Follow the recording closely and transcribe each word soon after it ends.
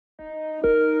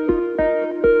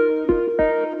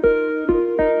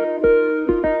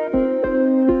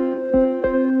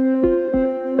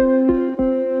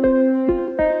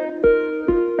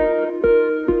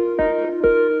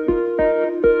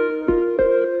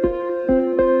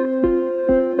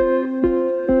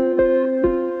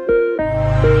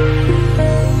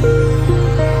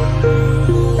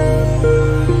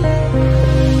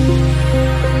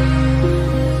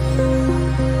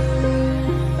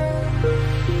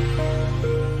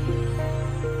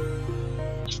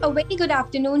A very good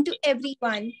afternoon to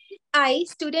everyone. I,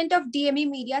 student of DME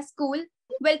Media School,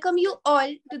 welcome you all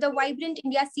to the Vibrant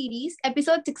India series,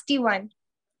 episode 61.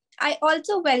 I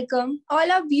also welcome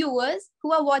all our viewers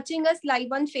who are watching us live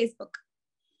on Facebook.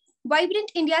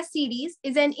 Vibrant India series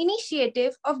is an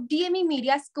initiative of DME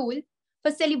Media School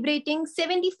for celebrating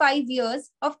 75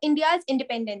 years of India's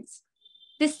independence.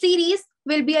 This series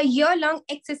will be a year-long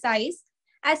exercise.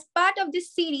 As part of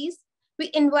this series, we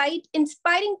invite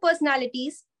inspiring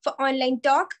personalities for online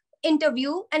talk,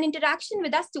 interview, and interaction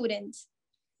with our students.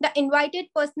 The invited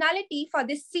personality for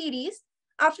this series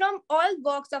are from all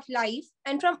walks of life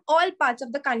and from all parts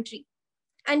of the country.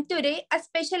 And today, a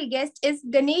special guest is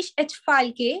Ganesh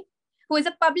Phalke, who is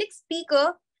a public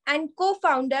speaker and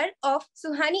co-founder of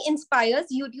Suhani Inspires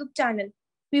YouTube channel.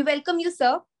 We welcome you,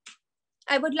 sir.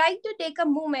 I would like to take a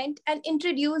moment and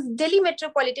introduce Delhi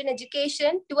Metropolitan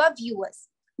Education to our viewers.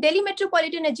 Delhi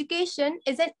Metropolitan Education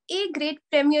is an A-grade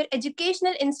premier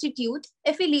educational institute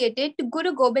affiliated to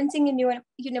Guru Gobind Singh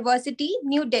University,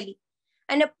 New Delhi,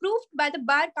 and approved by the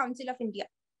Bar Council of India.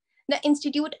 The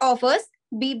institute offers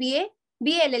BBA,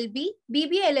 BLLB,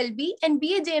 BBLLB, and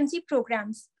BAJMC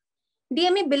programs.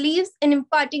 DME believes in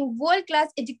imparting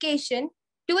world-class education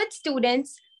to its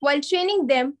students while training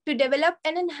them to develop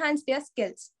and enhance their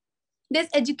skills. This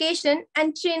education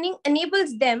and training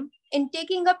enables them in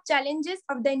taking up challenges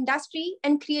of the industry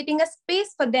and creating a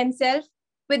space for themselves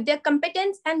with their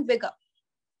competence and vigor.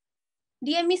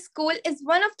 DME School is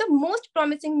one of the most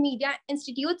promising media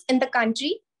institutes in the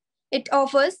country. It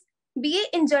offers BA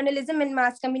in Journalism and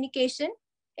Mass Communication.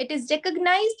 It is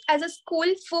recognized as a school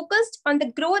focused on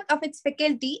the growth of its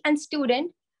faculty and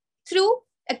students through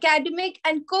academic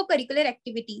and co-curricular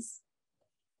activities.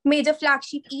 Major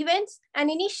flagship events and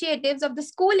initiatives of the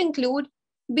school include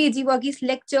BG Varghese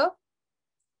Lecture,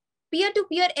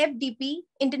 Peer-to-Peer FDP,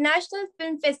 International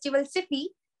Film Festival SIFI,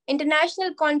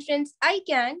 International Conference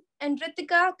ICANN, and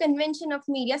Ritika Convention of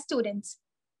Media Students.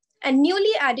 And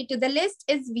newly added to the list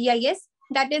is VIS,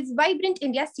 that is Vibrant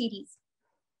India series.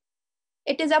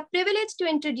 It is a privilege to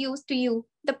introduce to you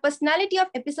the personality of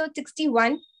episode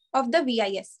 61 of the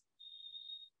VIS.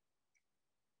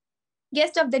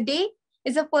 Guest of the day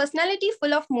is a personality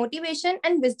full of motivation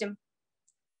and wisdom.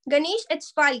 Ganesh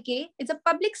Phalke is a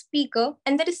public speaker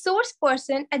and the resource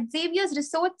person at Xavier's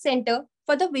Resource Center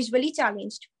for the Visually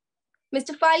Challenged.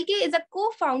 Mr. Phalke is a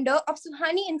co-founder of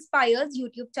Suhani Inspires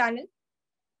YouTube channel.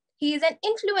 He is an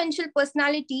influential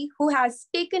personality who has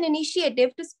taken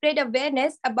initiative to spread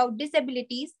awareness about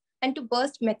disabilities and to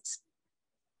burst myths.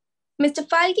 Mr.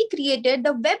 Phalke created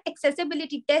the Web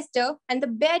Accessibility Tester and the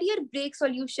Barrier Break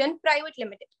Solution Private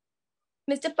Limited.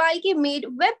 Mr. Phalke made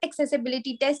Web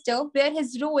Accessibility Tester, where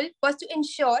his role was to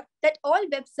ensure that all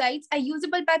websites are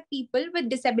usable by people with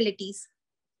disabilities.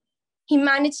 He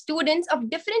managed students of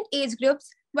different age groups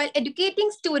while educating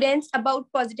students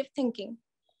about positive thinking.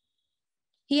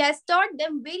 He has taught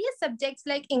them various subjects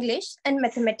like English and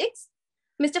mathematics.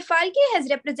 Mr. Phalke has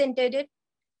represented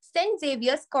St.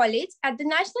 Xavier's College at the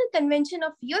National Convention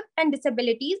of Youth and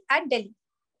Disabilities at Delhi.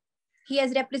 He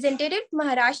has represented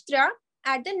Maharashtra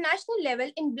at the national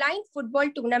level in blind football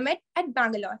tournament at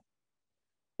Bangalore.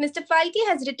 Mr. Phalke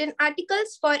has written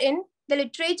articles for in the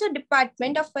literature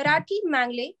department of Marathi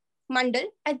Mangle Mandal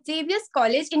at Xavier's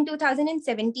College in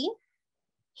 2017.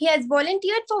 He has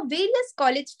volunteered for various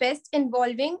college fests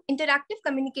involving interactive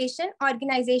communication,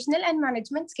 organizational and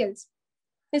management skills.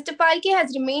 Mr. Phalke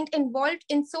has remained involved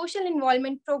in social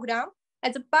involvement program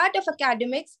as a part of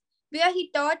academics where he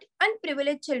taught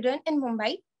unprivileged children in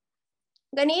Mumbai.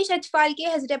 Ganesh Phalke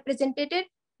has represented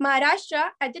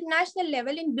Maharashtra at the national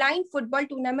level in blind football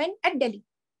tournament at Delhi.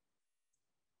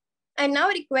 I now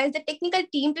request the technical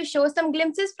team to show some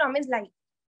glimpses from his life.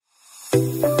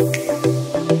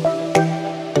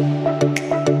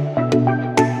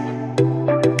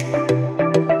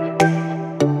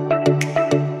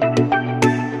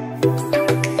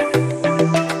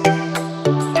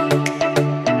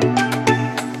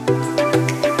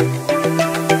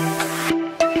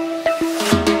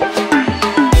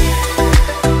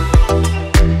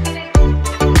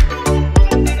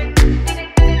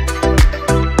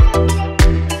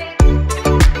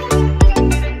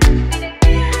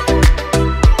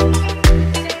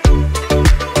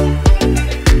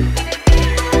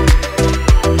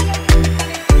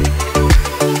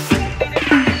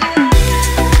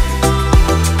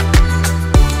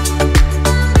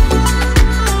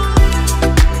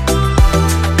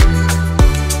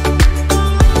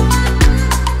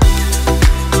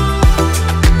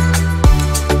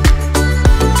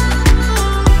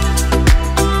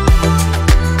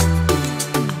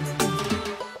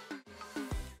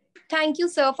 Thank you,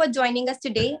 sir, for joining us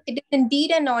today. It is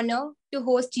indeed an honor to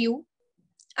host you.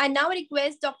 I now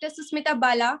request Dr. Susmita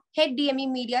Bala, Head DME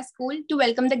Media School, to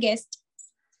welcome the guest.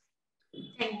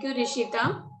 Thank you,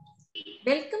 Rishita.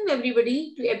 Welcome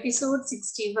everybody to episode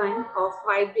 61 of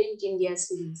Vibrant India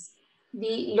series.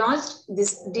 We launched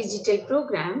this digital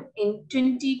program in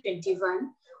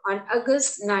 2021 on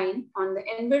August 9 on the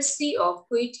anniversary of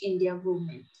Quit India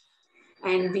movement.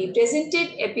 And we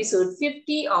presented episode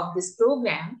 50 of this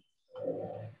program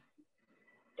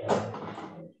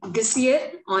this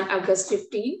year on August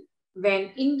 15 when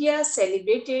India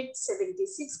celebrated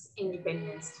 76th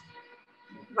independence.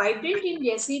 Vibrant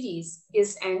India series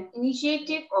is an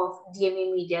initiative of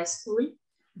DMA Media School,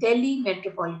 Delhi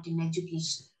Metropolitan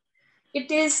Education. It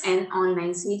is an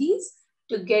online series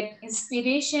to get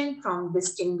inspiration from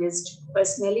distinguished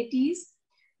personalities.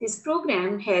 This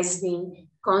program has been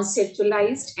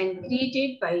conceptualized and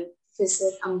created by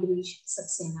Professor Ambrish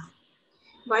Saxena.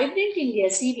 Vibrant India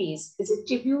series is a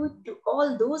tribute to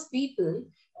all those people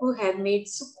who have made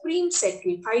supreme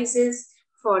sacrifices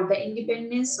for the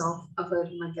independence of our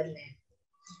motherland.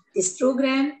 This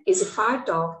program is a part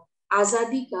of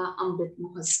Azadi Ka Amrit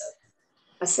Mahotsav,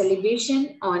 a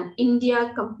celebration on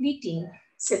India completing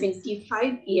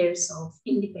 75 years of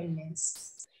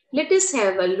independence. Let us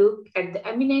have a look at the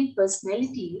eminent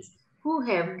personalities who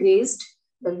have graced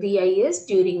the VIS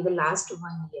during the last 1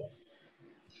 year.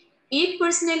 8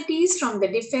 personalities from the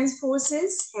Defense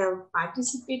Forces have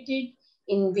participated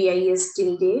in VIS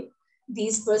till date.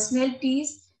 These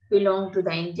personalities belong to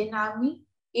the Indian Army,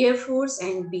 Air Force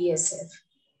and BSF.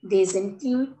 These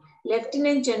include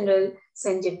Lieutenant General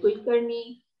Sanjay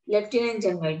Kulkarni, Lieutenant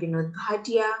General Vinod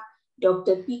Bhatia,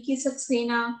 Dr. P.K.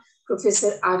 Saxena,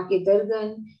 Professor R.K.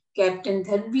 Dargan, Captain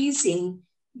Dharmveer Singh,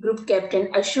 Group Captain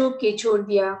Ashok K.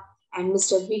 Chordia, and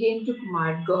Mr. Virendra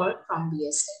Kumar Gaur from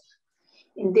BSF.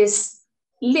 In this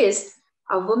list,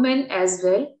 a woman as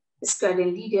well,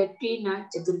 Squadron Leader Prerna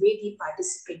Chaturvedi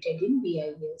participated in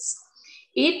VIS.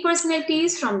 8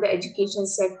 personalities from the education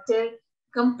sector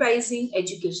comprising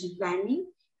education planning,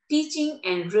 teaching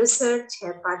and research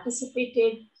have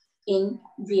participated in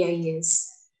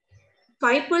VIS.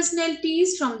 5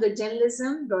 personalities from the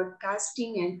journalism,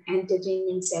 broadcasting and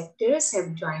entertainment sectors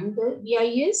have joined the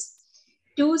VIS.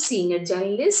 2 senior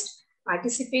journalists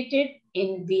participated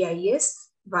in VIS,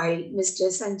 while Mr.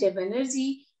 Sanjay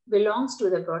Banerjee belongs to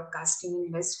the broadcasting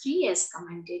industry as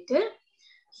commentator.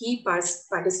 He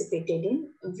participated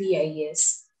in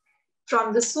VIS.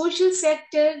 From the social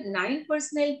sector, 9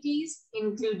 personalities,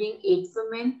 including 8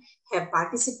 women, have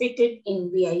participated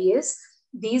in VIS.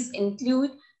 These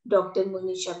include Dr.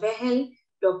 Munisha Behel,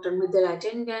 Dr. Midra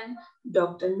Tandon,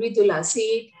 Dr. Mridula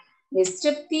Seth, Ms.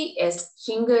 Tripti S.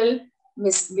 Shingal,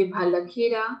 Ms. Vibha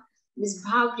Lakhera, Ms.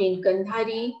 Bhavrin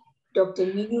Kandhari, Dr.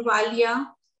 Meenu Walia,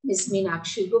 Ms.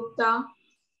 Meenakshi Gupta,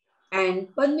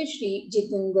 and Padma Shri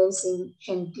Jitendra Singh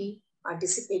Shanti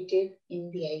participated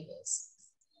in VIS.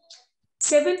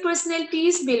 7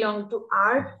 personalities belong to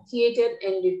art, theatre,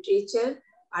 and literature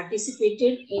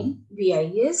participated in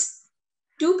VIS.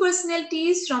 2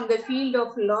 personalities from the field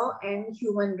of law and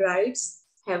human rights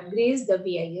have graced the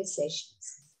VIS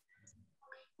sessions.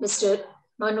 Mr.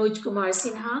 Manoj Kumar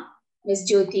Sinha,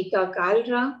 Ms. Jyotika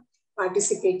Kalra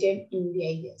participated in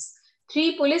VIS.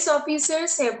 3 police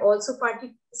officers have also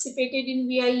participated in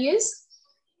VIS.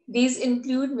 These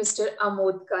include Mr.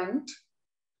 Amod Kant,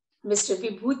 Mr.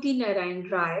 Vibhuti Narayan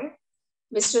Rai,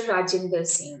 Mr. Rajinder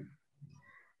Singh.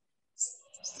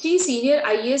 3 senior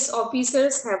IAS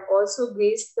officers have also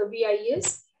graced the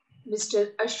VIS.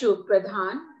 Mr. Ashok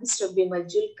Pradhan, Mr. Bimal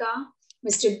Julka,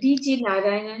 Mr. D.J.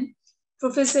 Narayanan,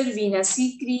 Professor Veena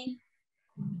Sikri,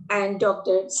 and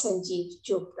Dr. Sanjeev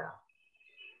Chopra.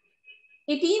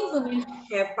 18 women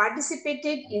have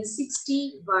participated in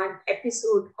 61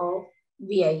 episodes of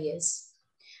VIS.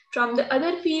 From the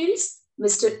other fields,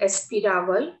 Mr. S.P.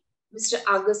 Rawal, Mr.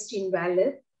 Augustine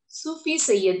Waller, Sufi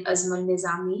Sayyid Azman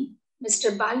Nizami,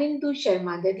 Mr. Balindu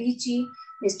Sharma Dadichi,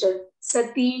 Mr.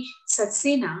 Satish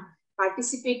Saxena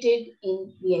participated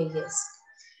in VIS.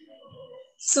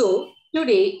 So,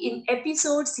 today in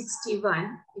episode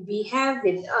 61, we have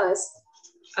with us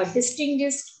a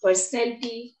distinguished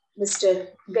personality, Mr.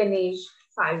 Ganesh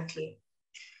Phalke.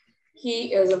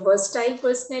 He is a versatile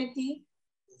personality.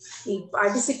 He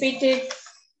participated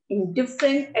in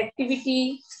different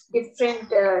activity, different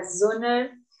genre,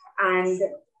 and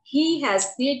he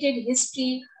has created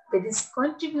history with his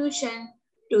contribution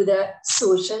to the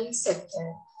social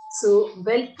sector. So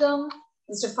welcome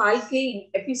Mr. Phalke in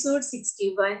episode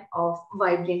 61 of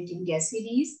Vibrant India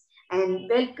series, and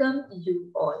welcome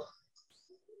you all.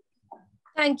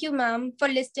 Thank you, ma'am, for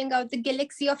listing out the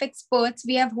galaxy of experts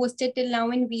we have hosted till now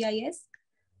in VIS.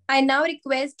 I now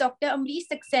request Dr. Amrit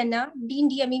Saxena, Dean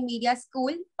DME Media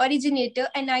School, originator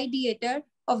and ideator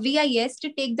of VIS,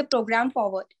 to take the program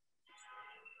forward.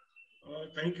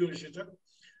 Thank you, Rishita.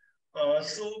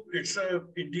 So it's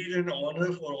indeed an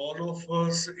honor for all of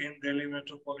us in Delhi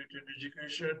Metropolitan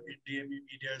Education in DME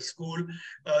Media School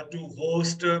to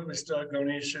host Mr.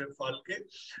 Ganesh Phalke.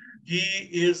 He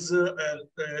is,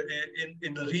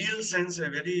 in the real sense, a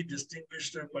very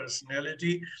distinguished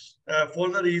personality for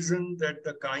the reason that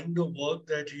the kind of work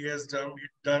that he has done,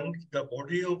 the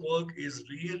body of work is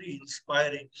really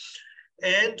inspiring.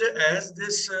 And as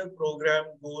this program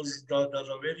goes, the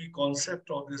very concept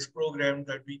of this program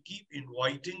that we keep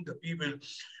inviting the people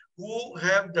who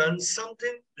have done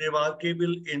something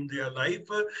remarkable in their life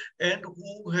and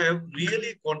who have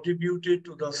really contributed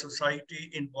to the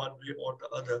society in one way or the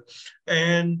other.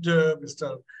 And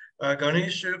Mr.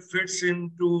 Ganesh fits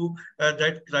into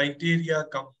that criteria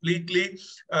completely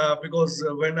because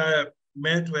when I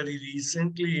met very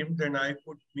recently him, then I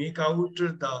could make out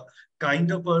the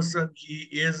kind of person he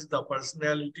is, the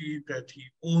personality that he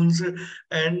owns,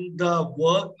 and the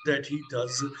work that he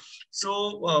does.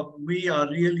 So we are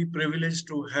really privileged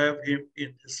to have him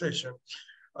in this session.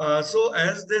 So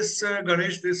as this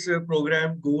Ganesh, this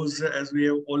program goes, as we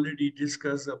have already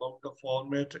discussed about the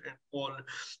format and all.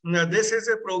 Now, this is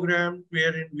a program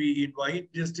wherein we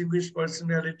invite distinguished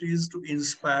personalities to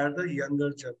inspire the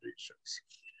younger generations.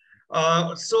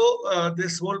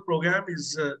 This whole program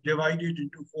is divided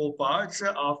into four parts.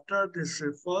 After this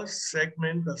first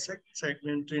segment, the second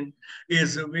segment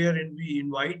is wherein we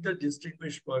invite the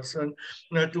distinguished person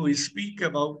to speak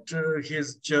about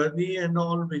his journey and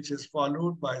all, which is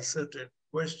followed by certain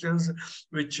questions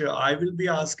which I will be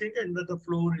asking, and that the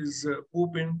floor is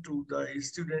open to the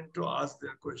student to ask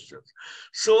their questions.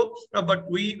 So,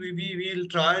 but we will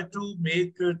try to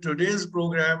make today's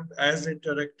program as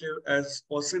interactive as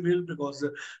possible because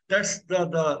that's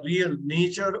the real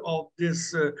nature of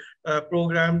this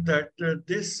program, that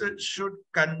this should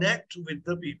connect with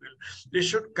the people. They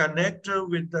should connect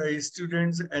with the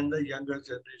students and the younger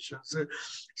generations.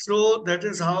 So that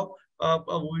is how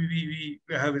we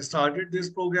have started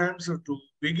this program. So to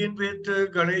begin with,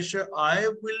 Ganesh, I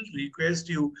will request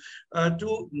you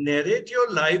to narrate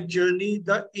your life journey.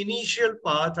 The initial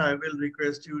part, I will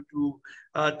request you to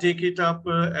take it up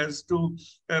as to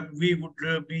we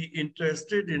would be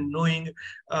interested in knowing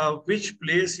which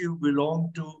place you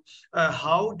belong to,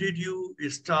 how did you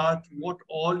start, what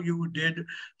all you did,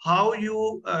 how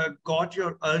you got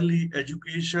your early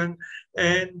education,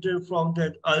 and from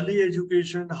that early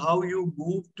education, how you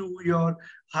moved to your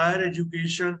higher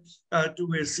education to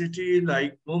a city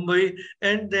like Mumbai,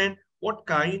 and then what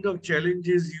kind of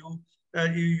challenges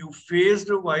you faced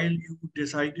while you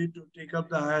decided to take up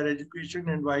the higher education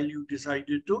and while you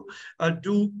decided to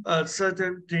do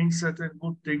certain things, certain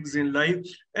good things in life,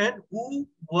 and who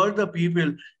were the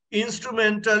people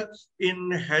instrumental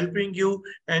in helping you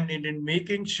and in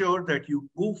making sure that you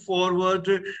move forward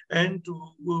and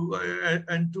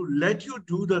to let you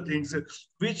do the things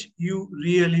which you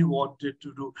really wanted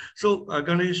to do. So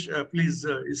Ganesh, please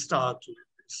start with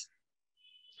this.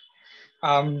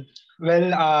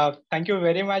 Thank you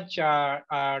very much,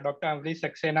 Dr. Amrit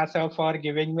Saxena sir, for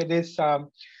giving me this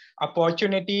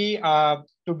opportunity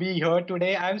to be here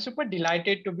today. I'm super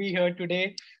delighted to be here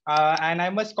today, and I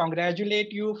must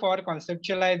congratulate you for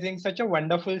conceptualizing such a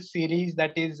wonderful series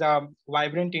that is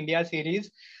Vibrant India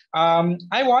series.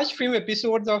 I watched few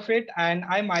episodes of it, and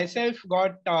I myself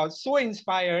got so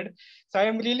inspired. So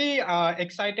I'm really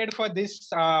excited for this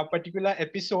particular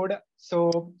episode.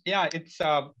 So yeah, it's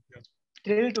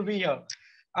thrilled to be here.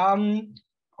 Um,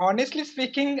 Honestly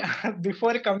speaking,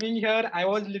 before coming here, I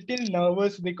was a little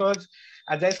nervous because,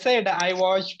 as I said, I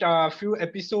watched a few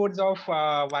episodes of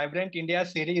Vibrant India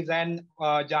series, and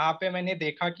जहाँ पे मैंने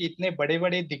देखा कि इतने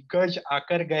बड़े-बड़े दिग्गज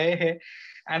आकर गए हैं,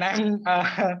 and I'm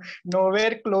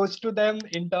nowhere close to them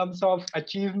in terms of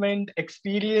achievement,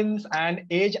 experience, and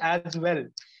age as well.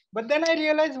 But then I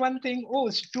realized one thing: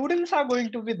 oh, students are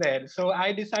going to be there. So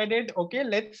I decided, okay,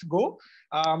 let's go.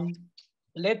 Um,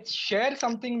 let's share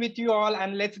something with you all,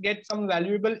 and let's get some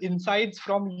valuable insights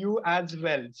from you as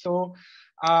well. So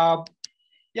uh,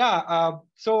 yeah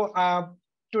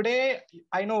today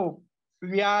I know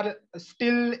we are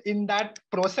still in that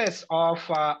process of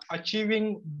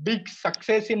achieving big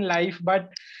success in life, but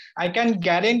I can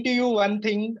guarantee you one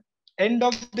thing: end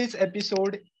of this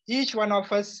episode, each one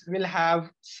of us will have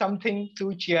something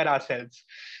to cheer ourselves.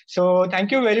 So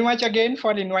thank you very much again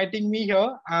for inviting me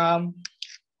here.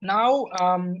 Now,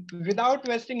 without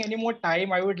wasting any more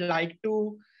time, I would like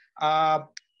to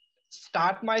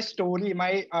start my story,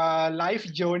 my life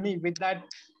journey with that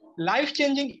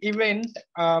life-changing event,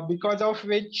 because of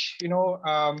which,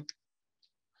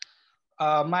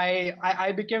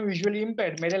 I became visually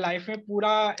impaired. मेरे life में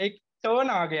पूरा एक turn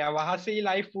आ गया, वहां से ही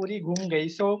life पूरी घूम गई.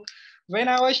 So when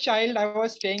I was child, I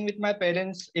was staying with my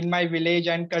parents in my village,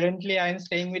 and currently I am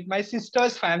staying with my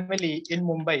sister's family in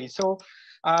Mumbai. So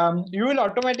you will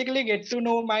automatically get to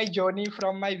know my journey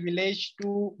from my village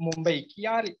to Mumbai. कि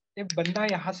यार ये बंदा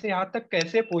यहाँ से यहाँ तक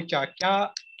कैसे पहुंचा,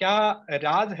 क्या क्या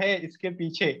राज है इसके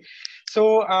पीछे. So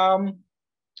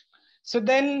सो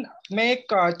देन मैं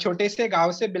एक छोटे से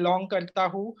गांव से बिलोंग करता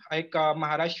हूँ. एक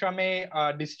महाराष्ट्र में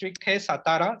डिस्ट्रिक्ट है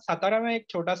सातारा. सातारा में एक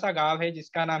छोटा सा गांव है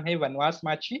जिसका नाम है वनवास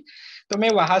माची. तो मैं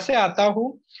वहां से आता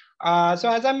हूँ. So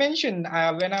as I mentioned,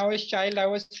 when I was child, I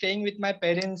was staying with my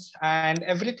parents and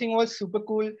everything was super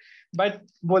cool. But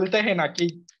बोलते हैं ना कि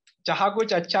जहाँ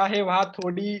कुछ अच्छा है वहाँ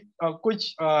थोड़ी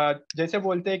कुछ जैसे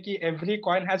बोलते हैं कि every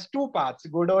coin has two parts,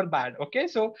 good or bad. Okay,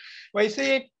 so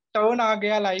वैसे एक टर्न आ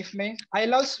गया लाइफ में. I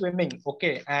love swimming. Okay,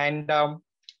 and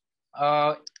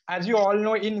as you all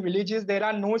know, in villages there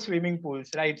are no swimming pools,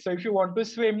 right? So if you want to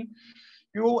swim,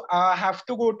 you have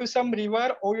to go to some river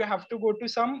or you have to go to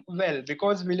some well,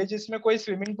 because villages में कोई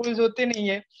swimming pools होते नहीं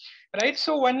है, right?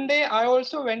 So one day I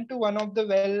also went to one of the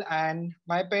well, and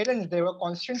my parents, they were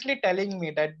constantly telling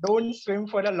me that don't swim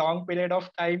for a long period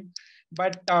of time.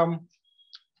 But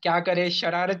क्या करे,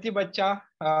 शरारती बच्चा.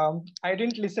 I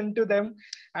didn't listen to them,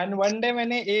 and one day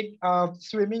मैंने एक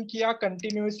swimming किया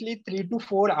continuously 3 to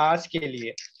 4 hours के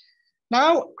लिए.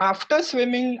 Now after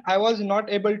swimming, I was not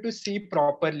able to see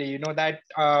properly. That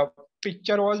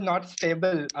picture was not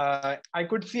stable. I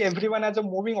could see everyone as a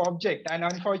moving object, and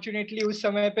unfortunately उस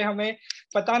समय पे हमें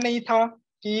पता नहीं था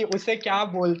कि उसे क्या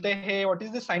बोलते हैं, what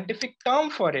is the scientific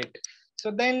term for it. So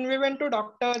then we went to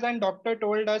doctors, and doctor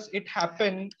told us it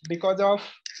happened because of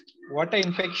water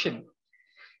infection.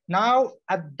 Now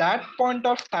at that point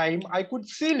of time, I could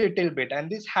see little bit, and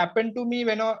this happened to me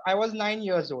when I was 9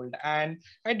 years old, and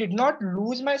I did not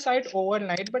lose my sight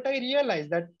overnight, but I realized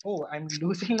that, oh, I'm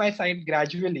losing my sight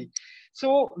gradually.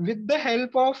 So with the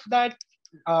help of that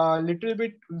little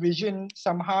bit vision,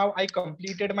 somehow I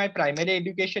completed my primary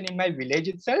education in my village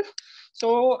itself.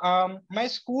 So my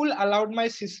school allowed my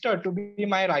sister to be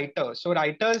my writer. So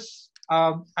writers,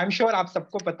 I am sure आप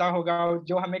सबको पता होगा,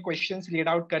 जो हमें questions read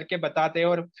out करके बताते हैं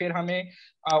और फिर हमें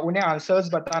उन्हें आंसर्स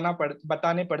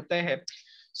बताने पड़ते हैं.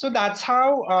 सो दैट्स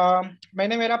हाउ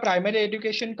मैंने मेरा प्राइमरी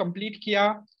एजुकेशन कंप्लीट किया.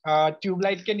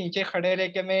 ट्यूबलाइट के नीचे खड़े रह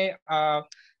के मैं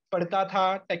पढ़ता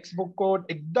था. टेक्स्ट बुक को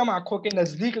एकदम आंखों के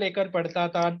नजदीक लेकर पढ़ता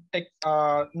था.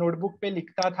 नोटबुक पे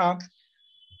लिखता था.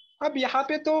 अब यहाँ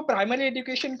पे तो प्राइमरी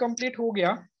एजुकेशन कंप्लीट हो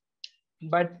गया,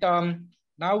 बट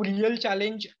now real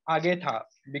challenge आगे था,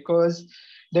 because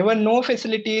there were no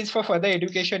facilities for further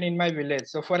education in my village.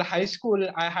 So for high school,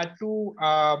 I had to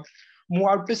move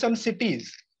out to some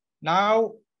cities.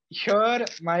 Now here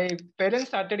my parents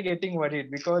started getting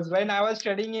worried, because when I was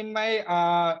studying in my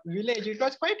village, it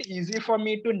was quite easy for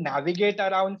me to navigate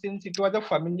around since it was a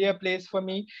familiar place for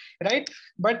me, right?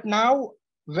 But now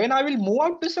when I will move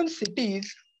out to some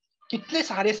cities, कितने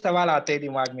सारे सवाल आते हैं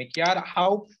दिमाग में कि यार how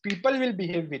people will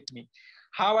behave with me,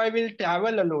 how I will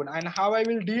travel alone, and how I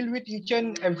will deal with each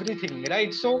and everything,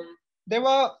 right? So there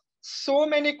were so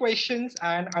many questions,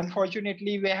 and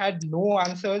unfortunately we had no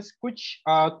answers. कुछ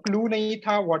clue नहीं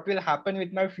था what will happen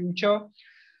with my future.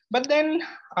 But then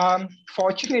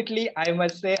fortunately, I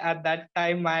must say, at that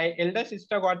time my elder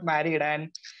sister got married,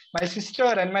 and my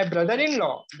sister and my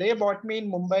brother-in-law, they brought me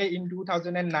in Mumbai in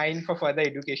 2009 for further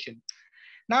education.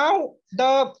 Now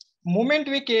the moment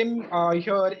we came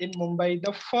here in Mumbai,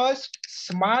 the first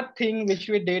smart thing which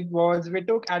we did was we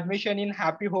took admission in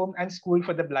Happy Home and School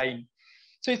for the Blind.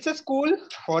 So it's a school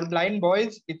for blind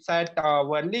boys. It's at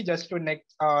Worli, just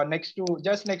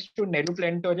next to Nehru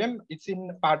Planetarium. It's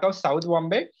in part of South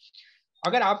Bombay.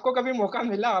 अगर आपको कभी मौका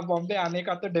मिला बॉम्बे आने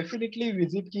का, तो definitely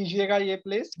visit कीजिएगा ये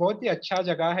प्लेस. बहुत ही अच्छा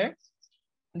जगह है.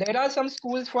 There are some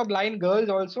schools for blind girls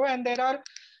also, and there are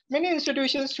many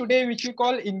institutions today which we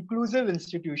call inclusive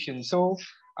institutions. So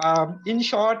in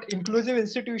short, inclusive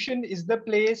institution is the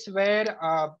place where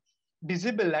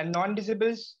visible and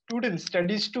non-visible students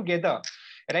studies together,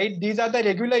 right? These are the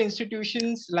regular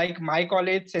institutions like my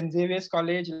college, St. Xavier's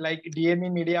College, like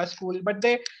DME Media School, but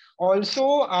they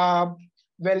also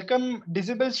welcome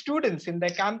disabled students in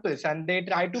their campus, and they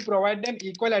try to provide them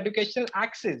equal educational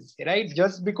access, right?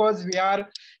 Just because we are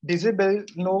disabled,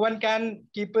 no one can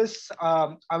keep us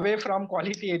away from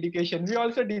quality education. We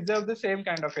also deserve the same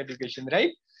kind of education,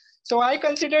 right? So I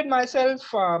considered myself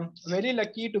very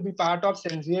lucky to be part of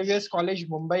St. Xavier's College,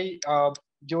 Mumbai,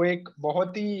 जो एक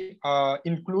बहुत ही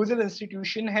inclusive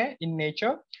institution है in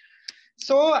nature.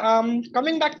 So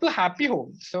coming back to Happy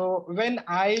Home. So when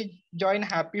I joined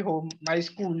Happy Home, my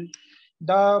school,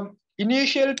 the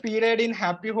initial period in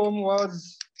Happy Home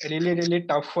was really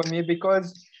tough for me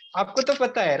because आपको तो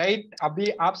पता है right, अभी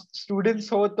आप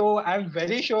students हो तो I'm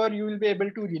very sure you will be able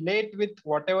to relate with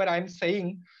whatever I'm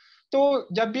saying. तो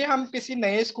जब भी हम किसी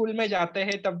नए स्कूल में जाते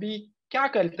हैं तब भी क्या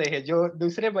करते हैं, जो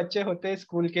दूसरे बच्चे होते हैं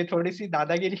स्कूल के, थोड़ी सी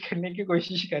दादागिरी करने की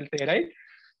कोशिश करते हैं right.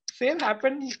 Same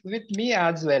happened with me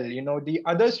as well. You know, the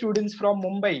other students from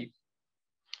Mumbai,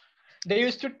 they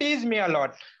used to tease me a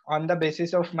lot on the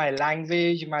basis of my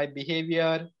language, my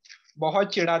behavior.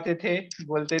 बहुत चिढ़ाते थे,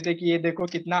 बोलते थे कि ये देखो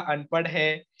कितना अनपढ़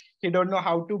है, he don't know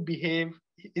how to behave,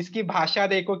 इसकी भाषा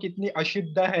देखो कितनी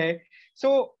अशुद्ध है.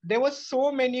 So there was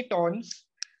so many taunts.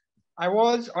 I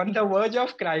was on the verge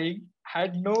of crying,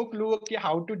 had no clue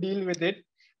how to deal with it.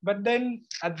 But then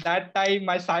at that time,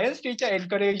 my science teacher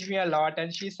encouraged me a lot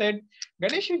and she said,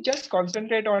 Ganesh, you just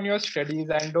concentrate on your studies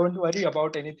and don't worry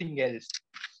about anything else.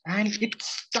 And it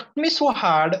struck me so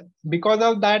hard. Because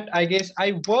of that, I guess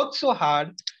I worked so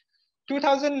hard.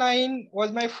 2009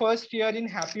 was my first year in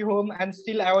Happy Home and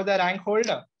still I was a rank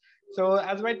holder. So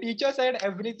as my teacher said,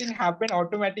 everything happened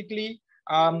automatically.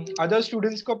 Other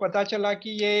students को पता चला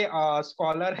कि ये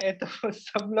scholar है तो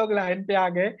सब लोग line पे आ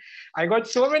गए. I got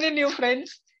so many new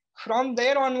friends. From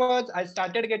there onwards, I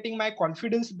started getting my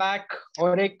confidence back.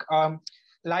 और एक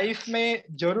लाइफ में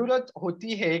जरूरत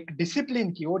होती है एक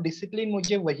डिसिप्लिन की, वो डिसिप्लिन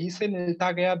मुझे वहीं से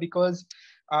मिलता गया because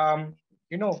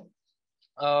you know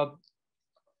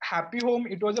Happy Home,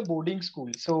 it was a boarding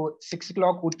school. So 6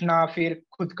 o'clock उठना, फिर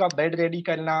खुद का बेड रेडी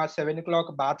करना, 7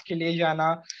 o'clock बात के लिए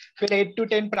जाना, फिर 8 to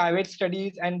 10 private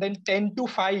studies, and then 10 to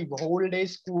 5 whole day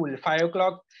school. 5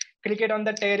 o'clock cricket on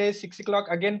the terrace, 6 o'clock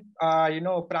again,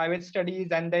 private studies,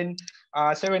 and then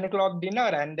 7 o'clock dinner,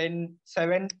 and then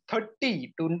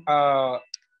 7:30 to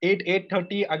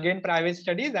 8:30 again private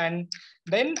studies, and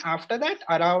then after that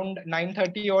around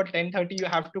 9:30 or 10:30 you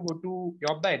have to go to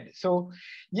your bed. So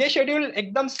ये schedule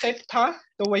एकदम set था,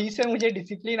 तो वहीं से मुझे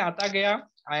discipline आता गया,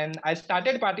 and I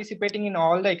started participating in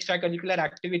all the extracurricular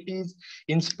activities,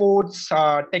 in sports,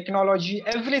 technology,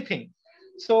 everything.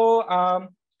 So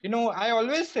I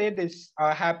always say this,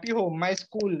 Happy Home, my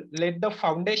school, laid the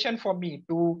foundation for me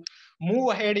to move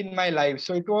ahead in my life.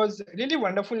 So it was really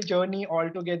wonderful journey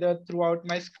altogether throughout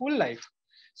my school life.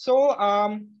 So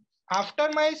after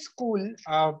my school,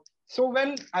 so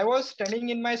when I was studying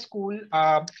in my school,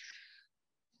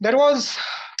 there was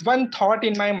one thought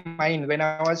in my mind when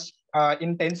I was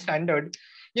in 10th standard.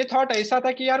 ये thought ऐसा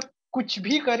था कि यार कुछ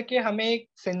भी करके हमें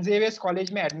Saint Xavier's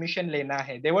college में एडमिशन लेना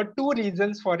है. There were two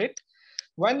reasons for it.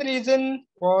 One reason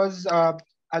was,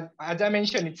 as I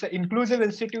mentioned, it's an inclusive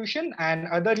institution, and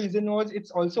other reason was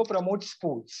it's also promotes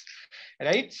sports,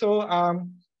 right? So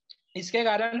इसके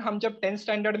कारण हम जब 10th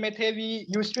standard में थे, we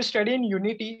used to study in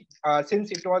Unity.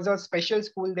 Since it was a special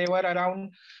school, there were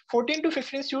around 14 to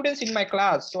 15 students in my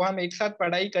class. So हम एक साथ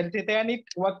पढ़ाई करते थे, and it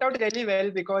worked out really well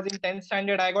because in 10th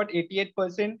standard I got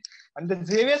 88%, and the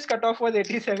Xavier's cutoff was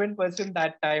 87%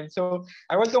 that time. So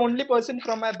I was the only person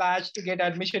from my batch to get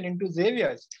admission into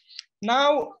Xavier's.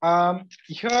 Now,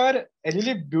 here a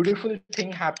really beautiful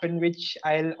thing happened, which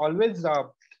I'll always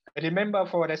remember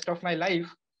for the rest of my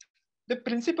life. The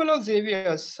principal of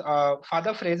Xavier's,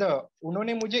 Father Fraser,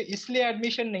 उन्होंने मुझे इसलिए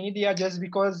admission नहीं दिया just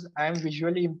because I am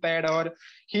visually impaired, और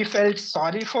he felt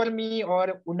sorry for me,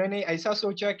 और उन्होंने ऐसा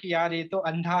सोचा कि यार ये तो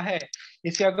अंधा है,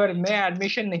 इसे अगर मैं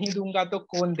admission नहीं दूंगा तो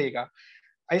कौन देगा.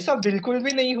 ऐसा बिल्कुल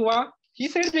भी नहीं हुआ. He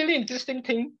said really interesting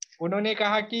thing. उन्होंने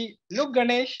कहा कि look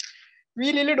Ganesh,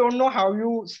 we really don't know how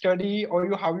you study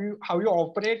or how you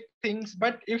operate things,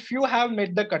 but if you have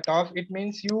made the cutoff, it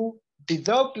means you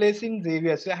deserve place in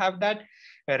Xavier. So you have that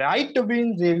right to be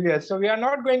in Xavier. So we are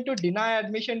not going to deny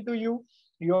admission to you.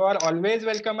 You are always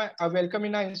welcome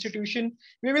in our institution.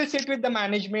 We will sit with the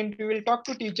management. We will talk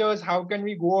to teachers. How can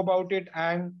we go about it?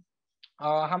 And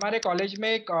हमारे college में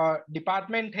एक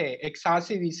department है, एक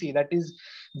सासी VC, that is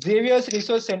Xavier's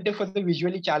resource centre for the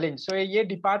visually challenge. सो ये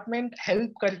department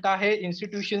help करता है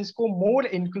institutions को मोर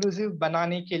इंक्लूसिव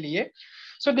बनाने के लिए.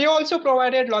 So they also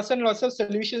provided lots and lots of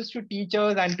solutions to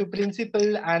teachers and to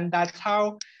principal, and that's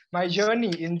how my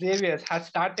journey in Xavier's has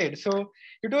started. So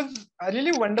it was a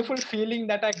really wonderful feeling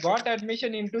that I got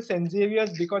admission into St.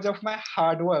 Xavier's because of my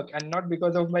hard work and not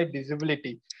because of my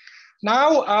disability.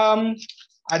 Now,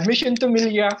 admission to मिल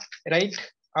गया, right?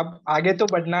 अब आगे तो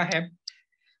बढ़ना है.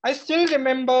 I still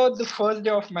remember the first day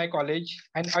of my college,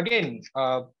 and again,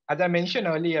 as I mentioned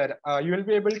earlier, you will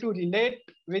be able to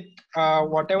relate with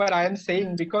whatever I am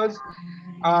saying because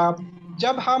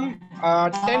जब हम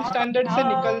 10th standard से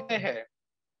निकलते हैं,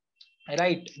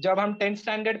 राइट, जब हम 10th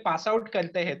स्टैंडर्ड पास आउट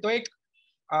करते हैं, तो एक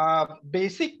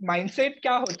बेसिक माइंडसेट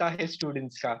क्या होता है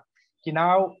स्टूडेंट्स का कि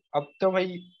नाउ अब तो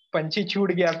भाई पंछी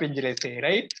छूट गया पिंजरे से,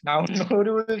 right, now no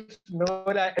rules, no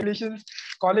regulations,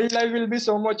 college life will be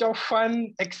so much of fun,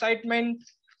 excitement.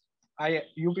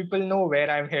 You people know where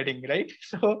I'm heading, right?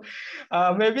 So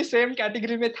maybe same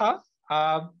category में था.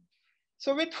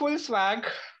 So with full swag,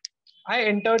 I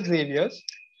entered Xavier's.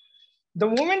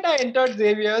 The moment I entered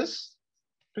Xavier's,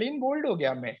 plain bold हो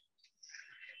गया मैं.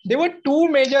 There were two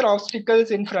major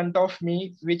obstacles in front of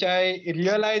me, which I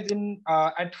realized in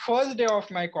at first day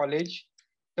of my college.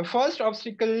 The first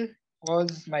obstacle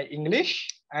was my English,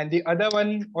 and the other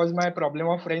one was my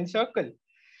problem of friend circle.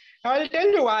 I'll tell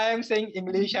you why I'm saying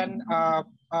English and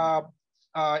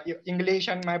English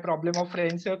and my problem of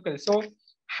friend circle. So,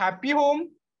 Happy Home,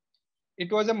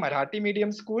 it was a Marathi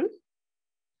medium school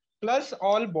plus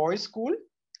all boys school,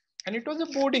 and it was a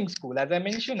boarding school, as I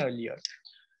mentioned earlier.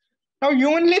 Now, you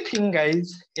only think,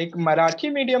 guys, एक Marathi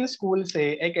medium school से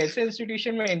एक ऐसे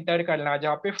institution में enter करना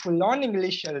जहाँ पे full on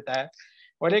English चलता है,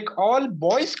 और एक ऑल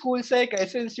बॉय स्कूल से एक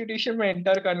ऐसे इंस्टीट्यूशन में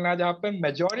एंटर करना जहाँ पे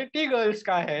मेजॉरिटी गर्ल्स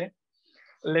का है.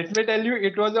 Let me tell you,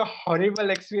 it was a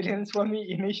horrible experience for me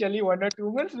initially 1 or 2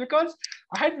 months because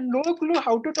I had no clue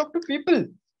how to talk to people.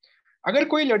 अगर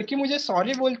कोई लड़की मुझे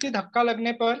सॉरी बोलती धक्का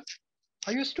लगने पर,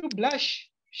 I used to blush,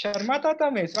 शर्माता था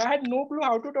मैं. So I had no clue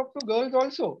how to talk to girls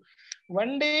also.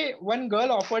 One day, one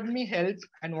girl offered me help,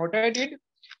 and what I did,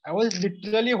 I was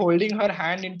literally holding her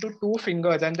hand into 2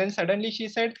 fingers, and then suddenly she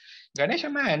said, "Ganesh,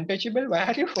 am I untouchable? Why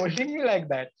are you holding me like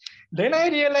that?" Then I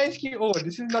realized ki, oh,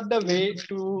 this is not the way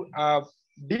to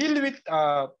deal with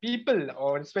people, or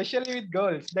especially with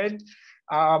girls. Then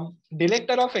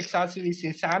director of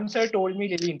XRCVC, Sam sir, told me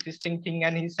really interesting thing,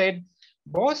 and he said,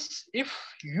 "Boss, if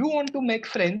you want to make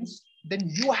friends, then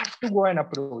you have to go and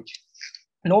approach.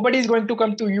 Nobody is going to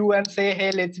come to you and say,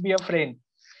 hey, let's be a friend."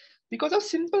 Because of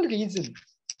simple reason,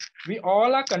 we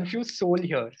all are confused soul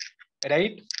here,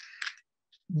 right?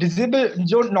 डिजिबल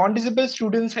जो non डिजिबल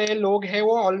students है, लोग है,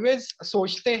 वो always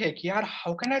सोचते हैं कि यार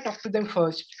how can I talk to them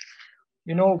first,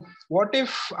 you know, what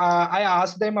if I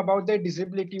ask them about their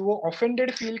disability, वो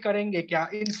ऑफेंडेड फील करेंगे क्या,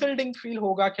 इंसल्टिंग फील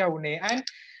होगा क्या उन्हें. And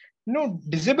no,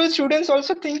 disable students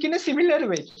also think in a similar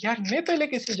way, यार मैं पहले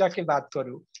किससे जाके बात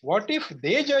करूं, व्हाट इफ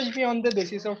दे जज me on the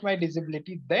basis of my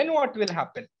disability, then what will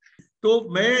happen. तो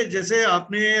मैं, जैसे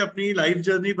आपने अपनी लाइफ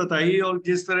जर्नी बताई और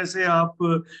जिस तरह से आप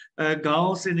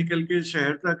गांव से निकल के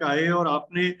शहर तक आए और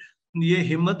आपने ये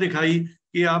हिम्मत दिखाई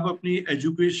कि आप अपनी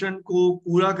एजुकेशन को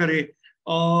पूरा करें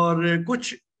और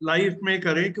कुछ लाइफ में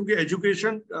करें, क्योंकि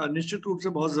एजुकेशन निश्चित रूप से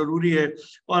बहुत जरूरी है.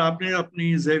 और आपने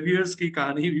अपनी जेवियर्स की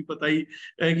कहानी भी बताई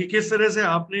कि किस तरह से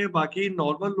आपने बाकी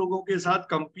नॉर्मल लोगों के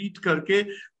साथ compete करके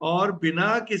और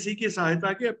बिना किसी की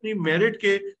सहायता के अपनी मेरिट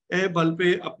के बल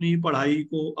पे अपनी पढ़ाई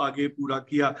को आगे पूरा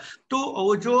किया. तो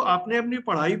वो जो आपने अपनी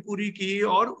पढ़ाई पूरी की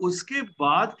और उसके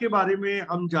बाद के बारे में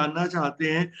हम जानना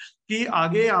चाहते हैं कि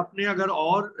आगे आपने अगर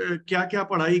और क्या क्या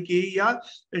पढ़ाई की, या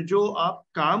जो आप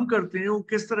काम करते हैं वो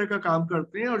किस तरह का काम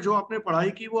करते हैं, और जो आपने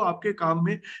पढ़ाई की वो आपके काम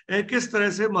में किस तरह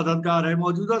से मददगार है.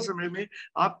 मौजूदा समय में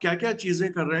आप क्या क्या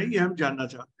चीजें कर रहे हैं, ये हम जानना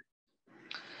चाहते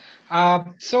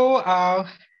हैं.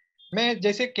 मैं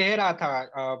जैसे कह रहा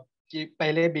था कि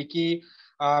पहले भी कि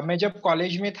मैं जब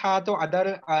कॉलेज में था तो अदर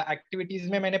एक्टिविटीज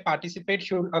में मैंने पार्टिसिपेट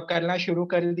करना शुरू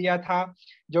कर दिया था.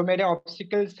 जो मेरे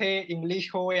ऑब्स्टिकल्स थे, इंग्लिश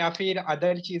हो या फिर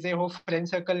अदर चीजें हो, फ्रेंड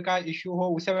सर्कल का इशू हो,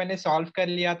 उसे मैंने सॉल्व कर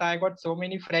लिया था. I got so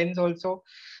many friends also.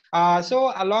 So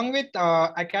along with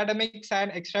academics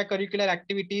and extracurricular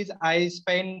activities, I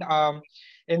spent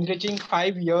enriching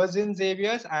 5 years in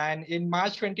Xavier's, and in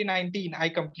March 2019, I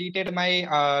completed my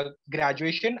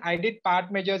graduation. I did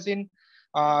part majors in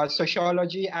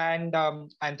sociology and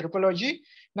anthropology.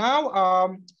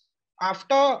 Now,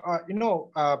 after,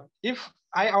 if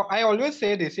I always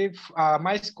say this, if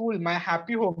my school, my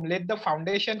happy home laid the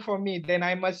foundation for me, then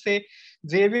I must say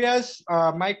Xavier's,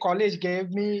 my college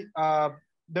gave me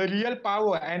the real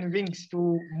power and wings to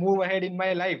move ahead in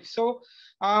my life. So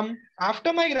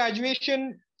after my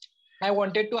graduation, I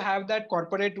wanted to have that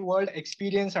corporate world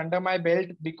experience under my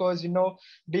belt because,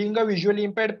 being a visually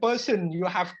impaired person, you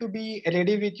have to be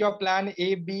ready with your plan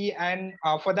A, B, and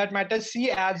for that matter,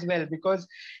 C as well. Because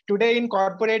today in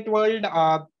corporate world,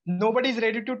 nobody is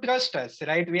ready to trust us,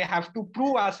 right? We have to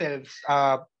prove ourselves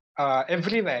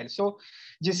everywhere. So,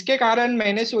 जिसके कारण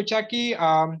मैंने सोचा कि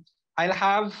I'll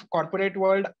have corporate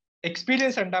world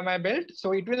experience under my belt,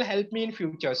 so it will help me in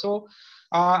future. So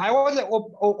I was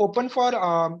open for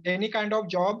any kind of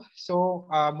job. So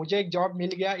मुझे एक job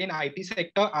मिल गया in IT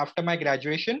sector after my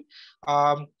graduation.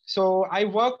 So I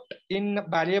worked in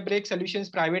Barrier Break Solutions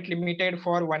Private Limited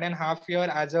for 1.5 years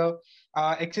as a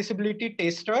accessibility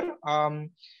tester.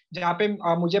 जहाँ पे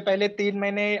मुझे पहले 3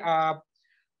 महीने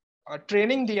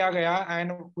training दिया गया,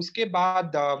 एंड उसके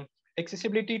बाद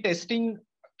एक्सेसिबिलिटी टेस्टिंग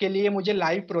के लिए मुझे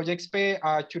लाइव प्रोजेक्ट्स पे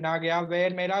चुना गया,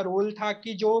 वेयर मेरा रोल था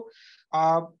कि जो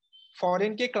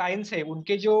फॉरेन के क्लाइंट्स है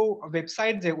उनके जो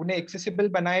वेबसाइट्स है उन्हें एक्सेसिबल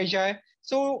बनाए जाए.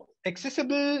 सो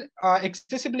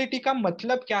एक्सेसिबिलिटी का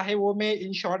मतलब क्या है वो मैं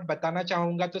इन शॉर्ट बताना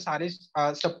चाहूंगा, तो सारे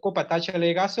सबको पता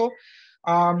चलेगा. सो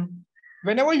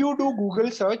whenever you do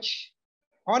Google search,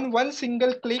 on one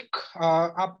single click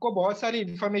आपको बहुत सारी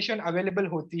इंफॉर्मेशन अवेलेबल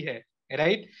होती है,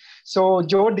 राइट? सो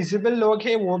जो डिसेबल लोग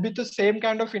हैं वो भी तो same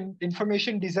kind of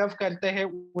information deserve करते हैं,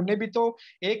 उन्हें भी तो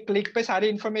एक क्लिक पे सारी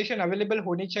इंफॉर्मेशन अवेलेबल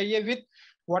होनी चाहिए with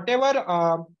whatever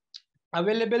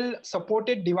available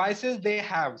supported devices they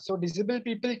have. So disable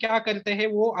people क्या करते हैं,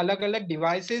 वो अलग अलग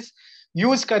डिवाइसेस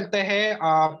यूज करते हैं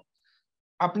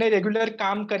अपने रेगुलर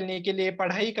काम करने के लिए,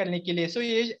 पढ़ाई करने के लिए. सो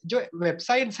ये जो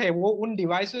वेबसाइट्स है वो उन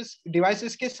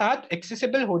डिवाइसेस के साथ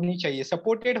एक्सेसिबल होनी चाहिए,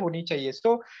 सपोर्टेड होनी चाहिए.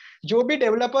 सो जो भी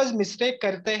डेवलपर्स मिस्टेक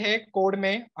करते हैं कोड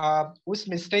में, उस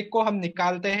मिस्टेक को हम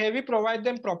निकालते हैं. We provide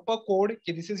them proper code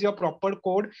कि this is your proper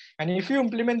code, and if you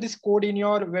implement this code in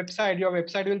your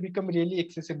website will become really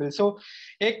accessible. सो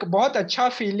एक बहुत अच्छा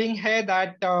फीलिंग है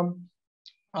that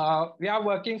we are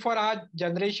working for our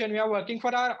generation, we are working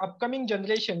for our upcoming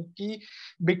generation ki,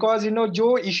 because you know जो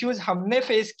issues हमने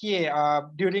face किए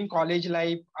during college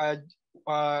life,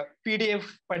 PDF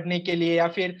पढ़ने के लिए या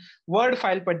फिर वर्ड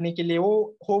फाइल पढ़ने के लिए,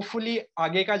 वो होपफुली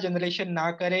आगे का जनरेशन ना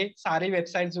करे, सारे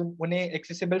वेबसाइट्स उन्हें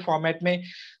एक्सेसिबल फॉर्मेट में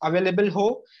अवेलेबल हो.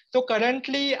 तो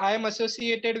currently I am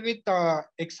associated with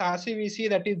एक्सासी VC,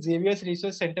 that is Xavier's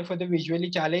Resource Center for the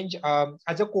Visually Challenged,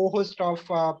 as a co-host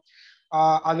of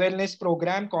awareness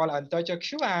program called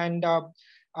Antarchakshu, and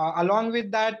along with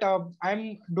that I'm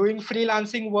doing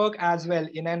freelancing work as well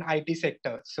in an IT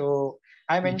sector. So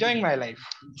I'm enjoying my life.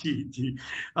 जी जी.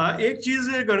 एक चीज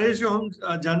है गणेश जो हम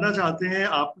जानना चाहते हैं,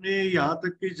 आपने यहाँ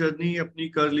तक की जर्नी अपनी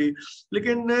कर ली,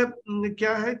 लेकिन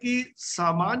क्या है कि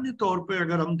सामान्य तौर पे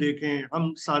अगर हम देखें,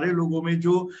 हम सारे लोगों में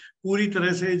जो पूरी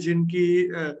तरह से जिनकी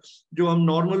जो हम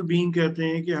नॉर्मल बीइंग कहते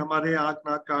हैं कि हमारे आँख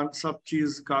नाक कान सब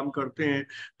चीज काम करते हैं,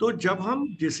 तो जब हम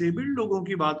डिसेबल्ड लोगों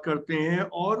की बात करते हैं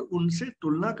और उनसे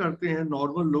तुलना करते हैं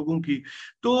नॉर्मल लोगों की,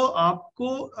 तो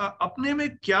आपको अपने में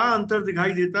क्या अंतर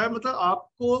दिखाई देता है? मतलब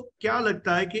आपको क्या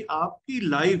लगता है कि आपकी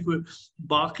लाइफ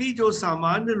बाकी जो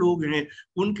सामान्य लोग हैं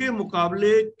उनके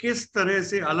मुकाबले किस तरह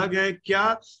से अलग है? क्या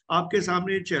आपके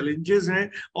सामने चैलेंजेस हैं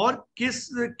और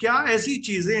क्या ऐसी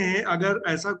चीजें हैं, अगर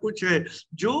ऐसा कुछ है,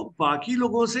 जो बाकी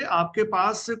लोगों से आपके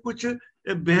पास कुछ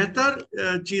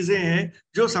बेहतर चीजें हैं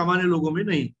जो सामान्य लोगों में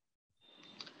नहीं?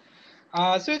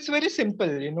 So it's very simple,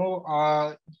 you know,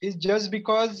 it's just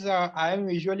because I am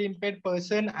visually impaired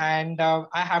person, and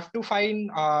I have to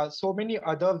find so many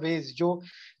other ways. जो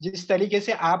जिस तरीके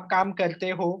से आप काम करते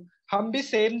हो, हम भी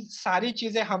सेम सारी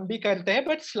चीजें हम भी करते हैं,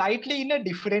 but slightly in a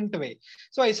different way.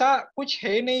 सो ऐसा कुछ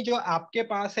है नहीं जो आपके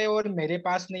पास है और मेरे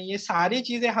पास नहीं है, सारी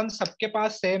चीजें हम सबके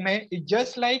पास सेम है. It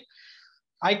just like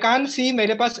I can't see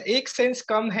मेरे पास एक सेंस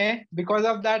कम है, because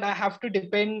of that I have to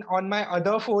depend on my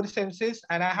other 4 senses,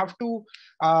 and I have to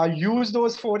use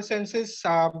those 4 senses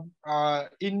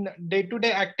in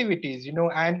day-to-day activities, you know.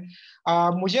 And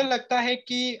मुझे लगता है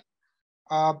कि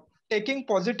taking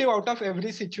positive out of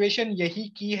every situation यही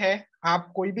की है.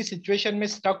 आप कोई भी सिचुएशन में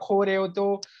स्टक हो रहे हो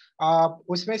तो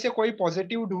उसमें से कोई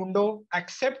पॉजिटिव ढूंढो,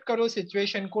 एक्सेप्ट करो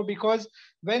सिचुएशन को, because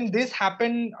when this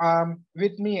happened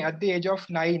with me at the age of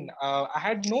 9, I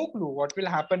had no clue what will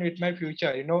happen with my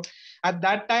future, you know. At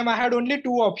that time I had only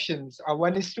 2 options,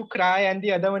 one is to cry and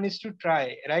the other one is to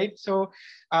try, right? So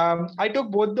I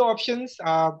took both the options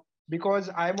because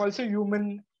I am also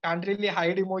human, can't really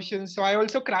hide emotions, so I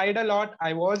also cried a lot.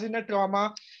 I was in a trauma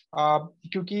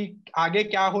क्योंकि आगे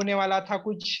क्या होने वाला था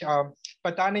कुछ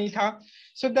पता नहीं था.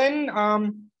 So then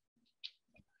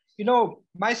you know,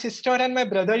 my sister and my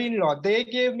brother-in-law, they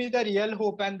gave me the real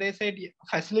hope, and they said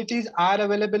facilities are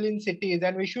available in cities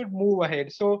and we should move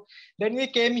ahead. So then we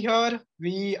came here,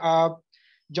 we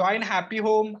joined Happy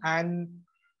Home, and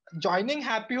joining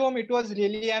Happy Home, it was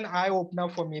really an eye-opener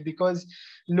for me, because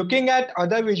looking at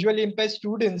other visually impaired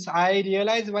students, I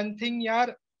realized one thing,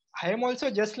 yaar, I am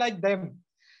also just like them.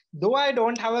 Though I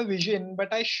don't have a vision,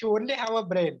 but I surely have a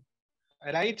brain,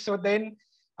 right? So then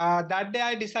that day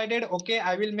I decided, okay,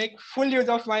 I will make full use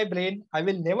of my brain. I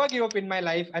will never give up in my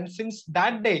life. And since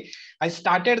that day, I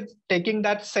started taking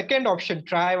that second option,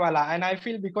 try wala. And I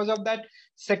feel because of that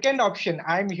second option,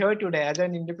 I'm here today as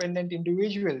an independent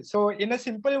individual. So in a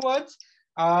simple words,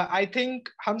 I think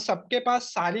हम सबके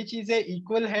पास सारी चीजें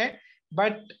equal है,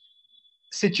 but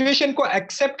situation को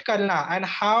accept करना and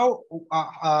how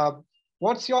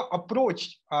what's your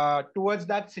approach towards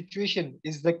that situation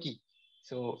is the key.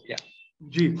 So yeah.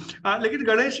 जी लेकिन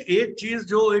गणेश, एक चीज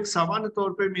जो एक सामान्य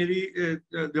तौर पे मेरी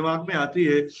दिमाग में आती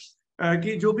है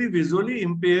कि जो भी विजुअली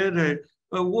इम्पेयर है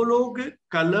वो लोग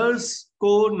कलर्स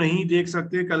को नहीं देख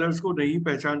सकते, कलर्स को नहीं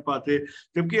पहचान पाते,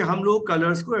 जबकि हम लोग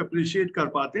कलर्स को अप्रिशिएट कर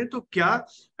पाते हैं। तो क्या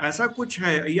ऐसा कुछ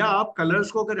है, या आप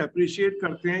कलर्स को अगर अप्रिशिएट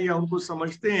करते हैं या उनको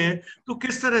समझते हैं तो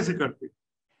किस तरह से करते हैं?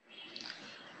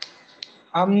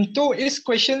 तो इस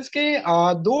क्वेश्चंस के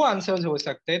दो आंसर्स हो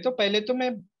सकते हैं। तो पहले तो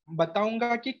मैं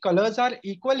बताऊंगा कि colors are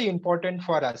equally important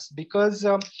for us because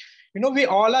we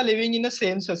all are living in the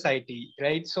same society,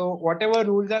 right? So whatever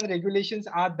rules and regulations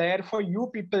are there for you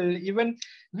people, even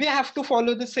we have to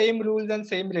follow the same rules and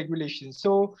same regulations.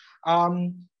 So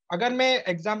अगर मैं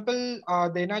example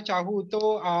देना चाहूँ तो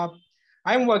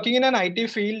I am working in an IT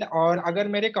field, और अगर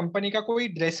मेरे company का कोई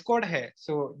ड्रेस कोड है,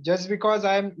 so just because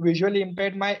I am visually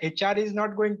impaired, my HR is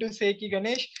not going to से कि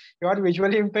Ganesh you are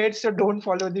visually impaired so don't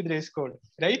follow the dress code,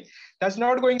 right? That's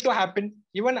not going to happen.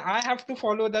 Even I have to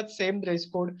follow that same dress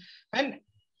code, and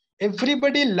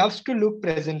everybody loves to look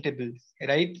presentable,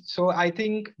 right? So I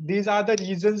think these are the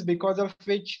reasons because of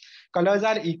which colors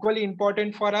are equally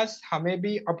important for us. हमें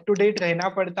भी up to date रहना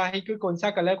पड़ता है कि कौन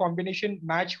सा color combination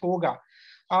match होगा.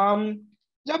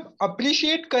 जब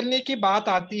अप्रिशिएट करने की बात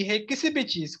आती है किसी भी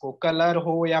चीज को, कलर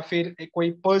हो या फिर कोई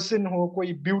पर्सन हो,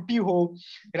 कोई ब्यूटी हो,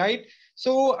 राइट?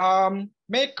 सो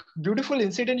मैं एक ब्यूटीफुल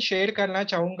इंसिडेंट शेयर करना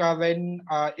चाहूंगा. When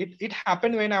it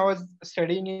happened when I was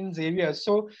studying in Xavier.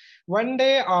 So one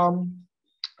day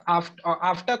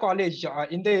after college,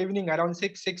 in the evening around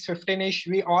 6:15ish,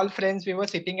 we all friends, we were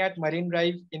sitting at Marine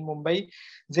Drive in Mumbai.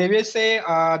 Xavier से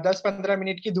 10-15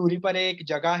 minute की दूरी पर एक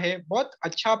जगह है, बहुत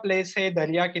अच्छा place है,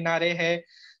 दरिया किनारे है.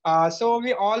 So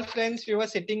we all friends, we were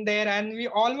sitting there and we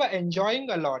all were enjoying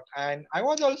a lot, and I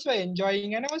was also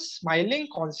enjoying and I was smiling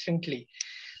constantly.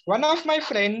 One of my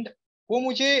friend, वो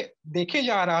मुझे देखे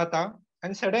जा रहा था,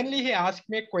 and suddenly he asked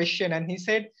me a question and he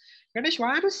said, Ganesh,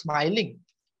 why are you smiling?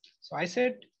 So I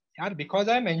said, यार, because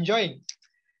I am enjoying.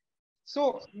 So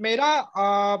मेरा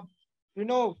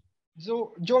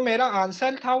जो मेरा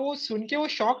आंसर था वो सुन के वो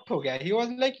शॉक्ड हो गया. He was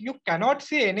like, you cannot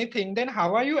say anything, then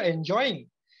how are you enjoying?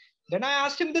 Then I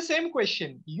asked him the same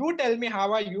question. You tell me,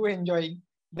 how are you enjoying?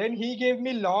 Then he gave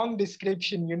me long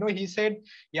description. He said,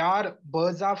 yaar,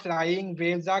 birds are flying,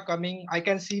 waves are coming. I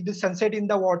can see the sunset in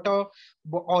the water.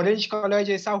 Orange color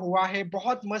जैसा हुआ है,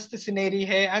 बहुत मस्त scenery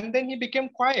है. And then he became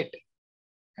quiet.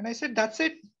 And I said, that's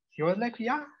it. He was like,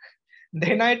 yeah.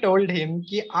 Then I told him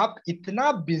कि आप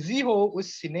इतना busy हो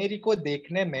उस scenery को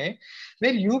देखने में,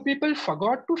 where you people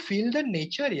forgot to feel the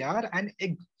nature, यार. And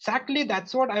exactly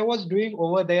that's what I was doing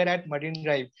over there at Marine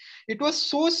Drive. It was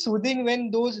so soothing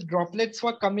when those droplets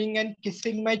were coming and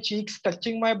kissing my cheeks,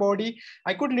 touching my body.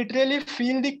 I could literally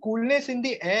feel the coolness in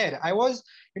the air. I was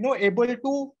able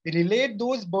to relate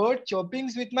those bird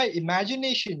chirpings with my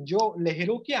imagination. जो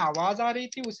लहरों की आवाज आ रही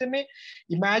थी उसे मैं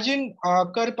imagine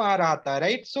कर पा रहा था,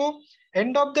 right? So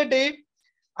end of the day,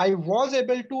 I was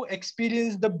able to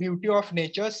experience the beauty of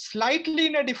nature slightly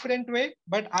in a different way,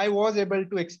 but I was able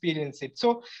to experience it.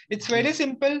 So it's very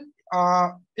simple.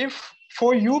 If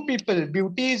for you people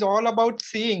beauty is all about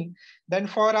seeing, then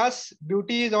for us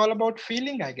beauty is all about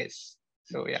feeling, I guess.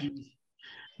 So yeah.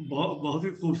 बहुत ही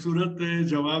खूबसूरत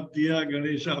जवाब दिया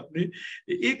गणेश आपने.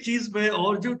 एक चीज में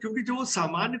और जो, क्योंकि जो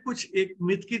सामान्य कुछ एक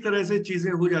मिथ की तरह से चीजें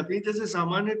हो जाती हैं, जैसे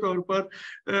सामान्य तौर पर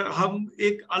हम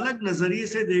एक अलग नजरिए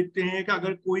से देखते हैं कि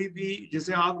अगर कोई भी,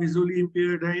 जैसे आप विजुअली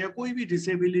इम्पेयर्ड हैं या कोई भी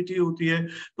डिसेबिलिटी होती है,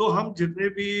 तो हम जितने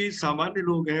भी सामान्य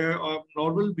लोग हैं और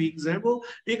नॉर्मल बीइंग्स हैं, वो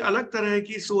एक अलग तरह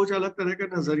की सोच, अलग तरह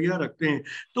का नजरिया रखते हैं.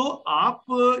 तो आप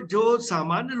जो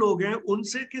सामान्य लोग हैं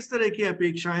उनसे किस तरह की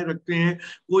अपेक्षाएं रखते हैं?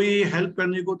 कोई हेल्प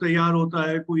करने को तैयार होता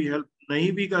है, कोई हेल्प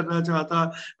नहीं भी करना चाहता,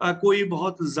 कोई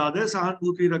बहुत ज्यादा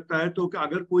सहानुभूति रखता है. तो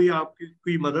अगर कोई आपकी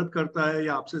कोई मदद करता है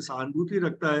या आपसे सहानुभूति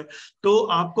रखता है तो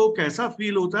आपको कैसा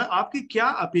फील होता है? आपकी क्या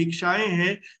अपेक्षाएं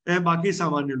हैं बाकी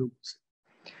सामान्य लोगों से?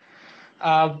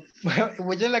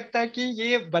 मुझे लगता है कि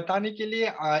ये बताने के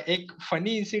लिए एक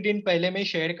फनी इंसिडेंट पहले मैं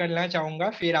शेयर करना चाहूंगा,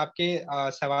 फिर आपके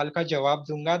सवाल का जवाब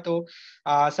दूंगा, तो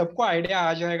सबको आइडिया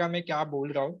आ जाएगा मैं क्या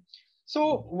बोल रहा हूँ. So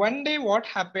one day what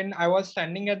happened, I was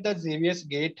standing at the Xavier's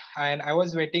gate and I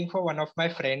was waiting for one of my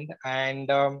friend, and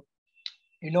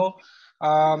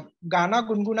गाना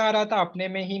गुनगुना रहा था अपने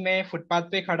में ही, मैं फुटपाथ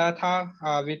पे खड़ा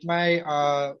था with my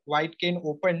white cane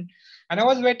open and I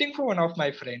was waiting for one of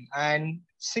my friend and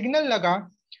signal लगा.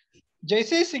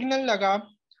 जैसे ही सिग्नल लगा,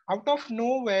 out of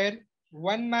nowhere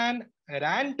one man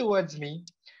ran towards me.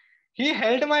 He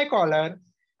held my collar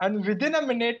and within a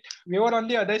minute we were on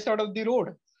the other side of the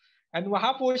road. And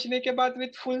वहां पहुंचने के बाद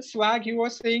with full swag he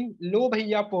was saying, लो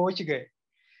भैया पहुंच गए.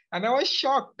 And I was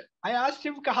shocked. I asked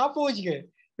him कहाँ पहुंच गए.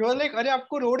 He was like, अरे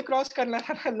आपको रोड क्रॉस करना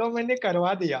था ना, लो मैंने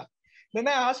करवा दिया. Then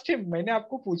I asked him, मैंने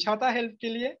आपको पूछा था हेल्प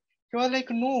के लिए. He was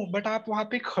like, no, but आप वहां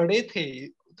पे खड़े थे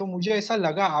तो मुझे ऐसा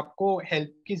लगा आपको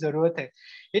हेल्प की जरूरत है.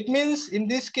 It means in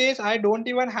this case I don't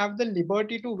even have the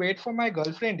liberty to wait for my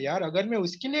girlfriend. यार अगर मैं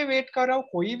उसके लिए वेट कर रहा हूँ,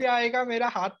 कोई भी आएगा मेरा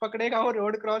हाथ पकड़ेगा और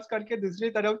रोड क्रॉस करके दूसरी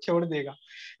तरफ छोड़ देगा,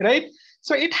 right?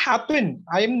 So it happened.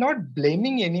 I am not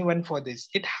blaming anyone for this.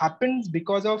 It happens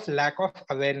because of lack of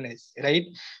awareness, right?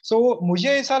 So मुझे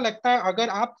ऐसा लगता है अगर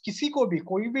आप किसी को भी,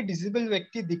 कोई भी डिसेबल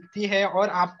व्यक्ति दिखती है और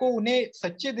आपको उन्हें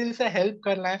सच्चे दिल से हेल्प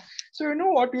करना है, so you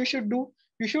know what you should do?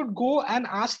 You should go and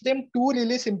ask them two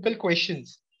really simple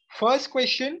questions. First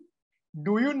question,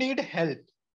 do you need help?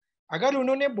 अगर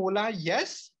उन्होंने बोला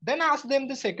yes, then ask them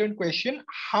the second question,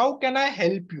 how can I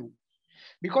help you?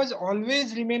 Because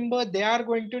always remember they are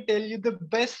going to tell you the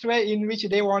best way in which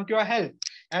they want your help.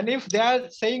 And if they are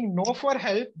saying no for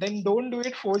help, then don't do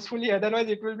it forcefully, otherwise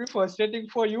it will be frustrating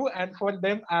for you and for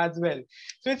them as well.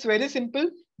 So it's very simple.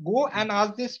 Go and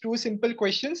ask these two simple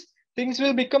questions. Things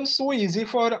will become so easy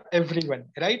for everyone,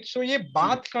 right? So ये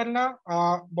बात करना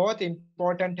बहुत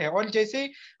important है. और जैसे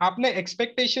आपने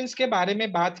expectations के बारे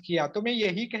में बात किया, तो मैं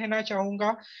यही कहना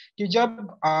चाहूंगा कि जब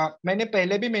मैंने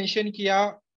पहले भी mention किया,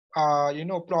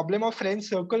 प्रॉब्लम ऑफ फ्रेंड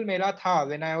सर्कल मेरा था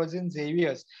when I was in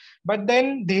Xavier's, but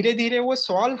then धीरे धीरे वो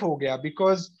सॉल्व हो गया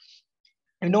बिकॉज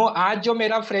आज जो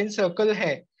मेरा फ्रेंड सर्कल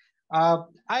है,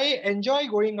 I enjoy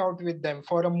going out with them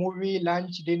for a movie,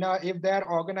 lunch, dinner. If they are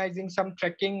organizing some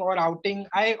trekking or outing,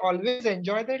 I always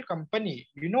enjoy their company.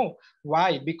 You know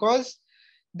why? Because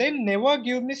they never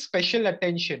give me special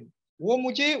attention. वो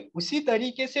मुझे उसी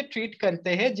तरीके से treat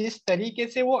करते हैं जिस तरीके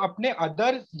से वो अपने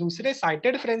अदर दूसरे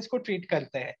साइटेड फ्रेंड्स को ट्रीट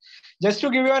करते हैं. Just to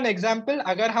give you an example,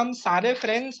 अगर हम सारे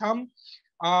फ्रेंड्स हम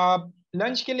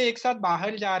लंच के लिए एक साथ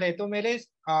बाहर जा रहे हैं, तो मेरे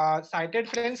साइटेड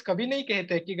फ्रेंड्स कभी नहीं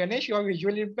कहते कि Ganesh you are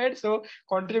visually impaired so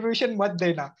contribution मत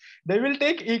देना. They will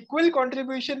take equal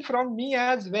contribution from me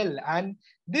as well and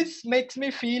this makes me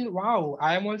feel wow,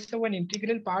 I am also an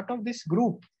integral part of this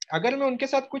group. अगर मैं उनके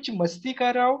साथ कुछ मस्ती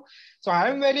कर रहा हूँ, सो I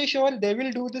am very sure they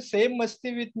will do the same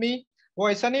मस्ती विथ मी. वो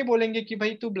ऐसा नहीं बोलेंगे कि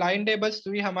भाई तू ब्लाइंड है, बस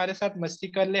तू ही हमारे साथ मस्ती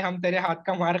कर ले, हम तेरे हाथ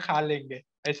का मार खा लेंगे.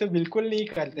 ऐसे बिल्कुल नहीं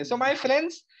करते. So my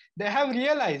friends, they have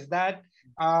realised that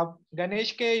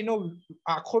Ganesh के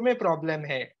आंखों में प्रॉब्लम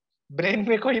है, ब्रेन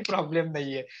में कोई प्रॉब्लम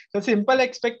नहीं है. तो सिंपल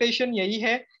एक्सपेक्टेशन यही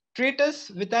है, treat us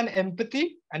with N empathy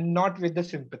and not with the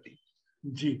sympathy.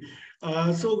 जी.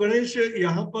 सो गणेश,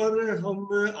 यहाँ पर हम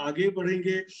आगे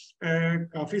बढ़ेंगे.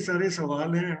 काफी सारे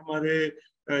सवाल हैं हमारे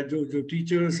जो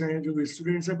टीचर्स हैं, जो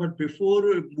स्टूडेंट्स हैं, but before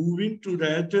moving to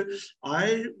that,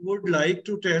 I would like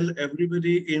to tell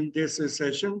everybody in this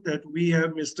session that we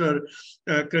have mister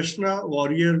Krishna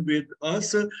Warrior with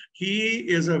us. He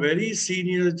is a very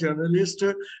senior journalist,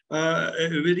 a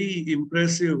very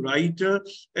impressive writer,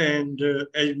 and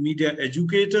a media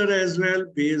educator as well,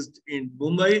 based in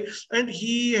Mumbai. And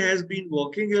he has been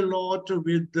working a lot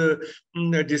with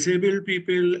disabled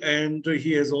people, and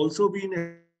he has also been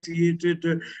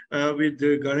associated with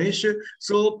Ganesh.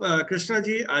 So Krishna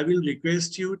ji, I will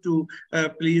request you to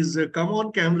please come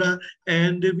on camera,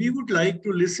 and we would like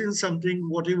to listen something,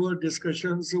 whatever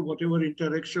discussions, whatever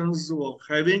interactions of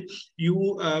having,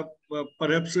 you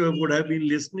perhaps would have been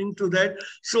listening to that.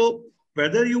 So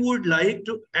whether you would like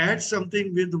to add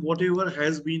something with whatever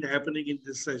has been happening in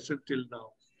this session till now.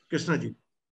 Krishna ji.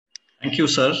 Thank you,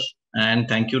 sir. And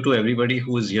thank you to everybody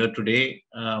who is here today.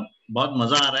 बहुत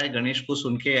मजा आ रहा है गणेश को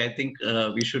सुन के. I think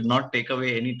we should not take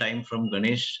away any time from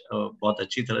Ganesh. बहुत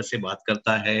अच्छी तरह से बात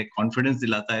करता है, कॉन्फिडेंस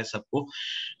दिलाता है सबको.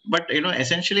 But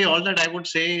essentially all that I would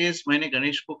say is, मैंने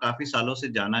गणेश को काफी सालों से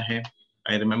जाना है.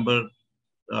 I remember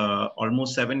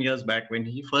almost 7 years back when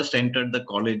he first entered the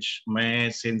college. मैं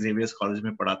सेंट जेवियर्स कॉलेज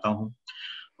में पढ़ाता हूँ,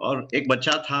 और एक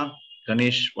बच्चा था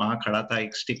गणेश वहां खड़ा था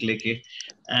एक स्टिक लेके,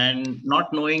 एंड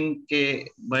नॉट नोइंग के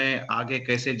मैं आगे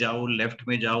कैसे जाऊँ, लेफ्ट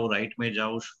में जाऊँ, राइट में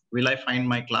जाऊँ, will I find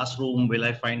my classroom, will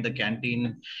I find the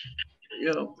canteen,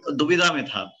 दुविधा में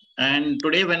था. And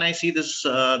today when I see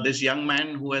this young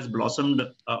man who has blossomed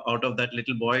out of that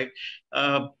little boy,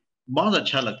 बहुत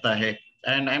अच्छा लगता है.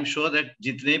 And I'm sure that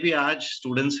जितने भी आज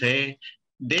students हैं,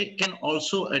 they can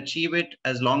also achieve it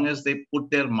as long as they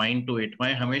put their mind to it.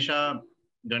 मैं हमेशा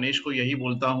गणेश को यही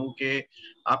बोलता हूँ कि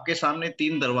आपके सामने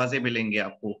 3 दरवाजे मिलेंगे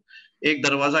आपको। एक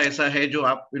दरवाजा ऐसा है जो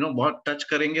आप बहुत टच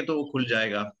करेंगे तो वो खुल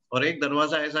जाएगा, और एक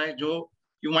दरवाजा ऐसा है जो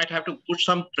you might have to put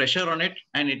some pressure on it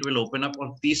and it will open up,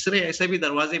 और तीसरे ऐसे भी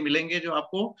दरवाजे मिलेंगे जो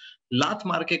आपको लात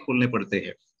मार के खोलने पड़ते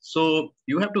हैं। So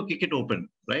you have to kick it open,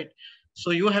 right?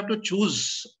 So you have to choose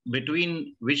between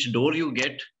which door you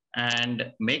get and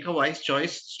make a wise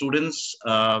choice, students.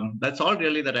 That's all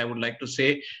really that I would like to say,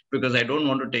 because I don't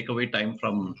want to take away time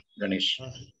from Ganesh.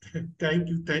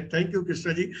 Thank you, thank you,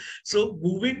 Krishna ji. So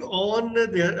moving on,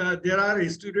 there are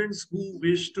students who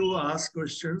wish to ask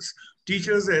questions,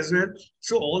 teachers as well.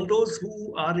 So all those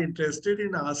who are interested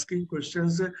in asking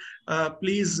questions,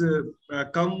 please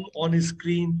come on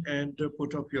screen and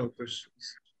put up your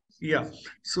questions. Yeah,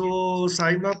 so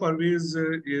Saima Parvez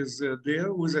is there,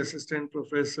 who is assistant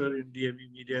professor in DME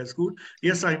Media School.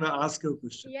 Yes, Saima, ask your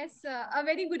question. Yes, a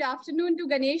very good afternoon to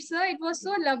Ganesh sir. It was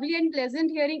so lovely and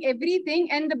pleasant hearing everything,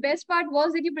 and the best part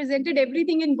was that you presented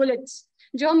everything in bullets.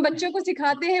 जो हम बच्चों को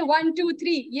सिखाते हैं 1 2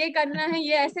 3 ये करना है,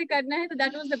 ये ऐसे करना है, so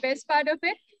that was the best part of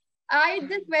it.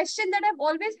 The question that I've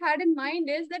always had in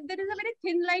mind is that there is a very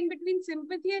thin line between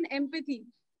sympathy and empathy.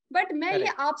 But मैं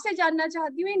ये आपसे जानना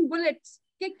चाहती हूँ in bullets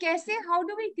कि कैसे, how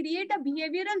do we create a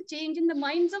behavioral change in the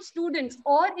minds of students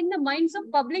or in the minds of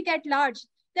public at large,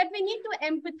 that we need to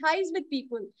empathize with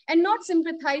people and not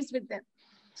sympathize with them.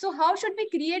 So how should we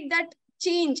create that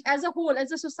change as a whole,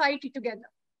 as a society together?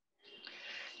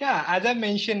 Yeah, as I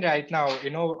mentioned right now,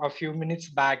 a few minutes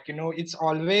back, it's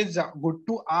always good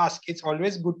to ask. It's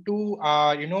always good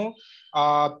to,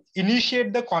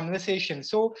 initiate the conversation.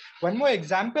 So one more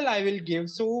example I will give.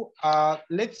 So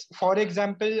let's, for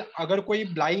example, agar koi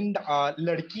blind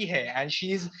ladki hai and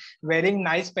she is wearing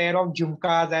nice pair of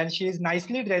jhumkas and she is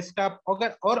nicely dressed up, aur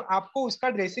aapko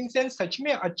uska dressing sense sach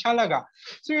mein acha laga,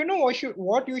 so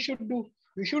what you should do,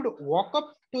 you should walk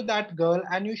up to that girl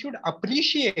and you should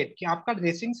appreciate कि आपका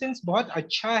dressing sense बहुत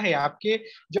अच्छा है, आपके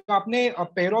जो आपने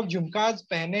pair of झुमकास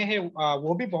पहने हैं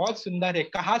वो भी बहुत सुंदर है,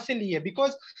 कहाँ से लिए,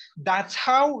 because that's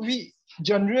how we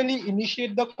generally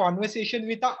initiate the conversation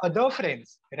with our other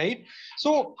friends, right?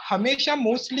 So हमेशा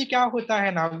mostly क्या होता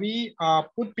है ना, we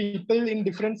put people in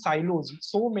different silos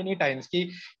so many times कि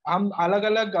हम अलग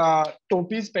अलग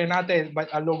टोपीज पहनाते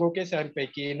हैं लोगों के सर पे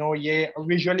कि ये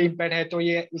विजुअली इम्पेयर्ड है तो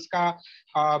ये उसका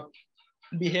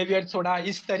बिहेवियर थोड़ा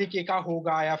इस तरीके का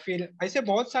होगा, या फिर ऐसे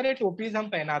बहुत सारे टोपीज हम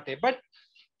पहनाते हैं। बट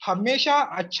हमेशा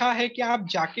अच्छा है कि आप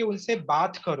जाके उनसे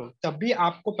बात करो, तब भी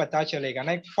आपको पता चलेगा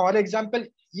ना। फॉर एग्जांपल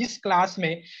इस क्लास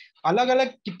में अलग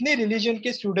अलग कितने रिलीजन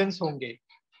के स्टूडेंट्स होंगे,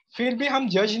 फिर भी हम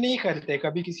जज नहीं करते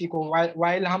कभी किसी को।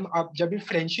 वाइल हम अब जब भी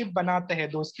फ्रेंडशिप बनाते हैं,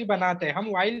 दोस्ती बनाते हैं, हम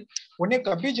वाइल उन्हें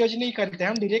कभी जज नहीं करते,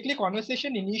 हम डायरेक्टली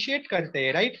कॉन्वर्सेशन इनिशिएट करते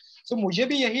हैं, राइट? सो मुझे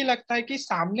भी यही लगता है कि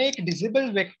सामने एक डिसेबल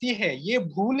व्यक्ति है, ये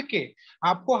भूल के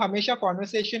आपको हमेशा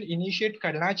कॉन्वर्सेशन इनिशिएट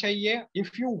करना चाहिए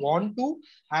if you want to.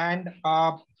 And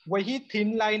वही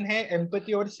थिन लाइन है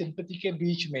एम्पैथी और सिंपैथी के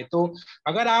बीच में। तो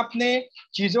अगर आपने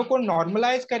चीजों को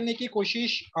नॉर्मलाइज करने की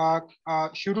कोशिश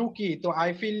शुरू की तो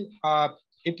I feel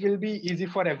it will be easy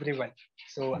for everyone.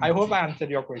 So I hope I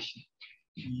answered your question.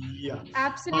 Yeah,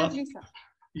 absolutely sir.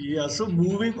 Yeah, so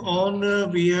moving on,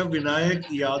 we have Vinayak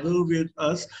Yadav with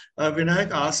us.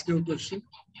 Vinayak, ask your question.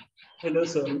 Hello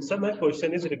sir. Sir, my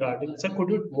question is regarding, sir,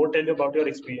 could you more tell about your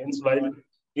experience while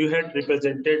you had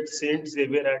represented Saint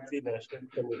Xavier at the National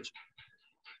Convention?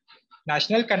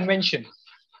 National Convention?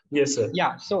 Yes, sir.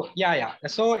 Yeah.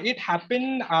 So it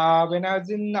happened when I was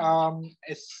in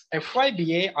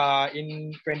FYBA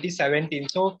in 2017.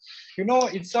 So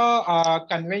it's a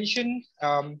convention.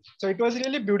 So it was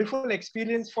really beautiful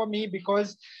experience for me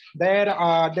because there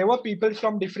were people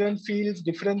from different fields,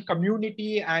 different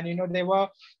community, and they were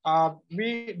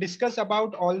we discussed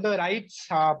about all the rights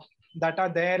that are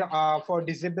there for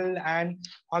disabled, and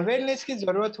awareness की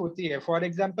जरूरत होती है। For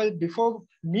example, before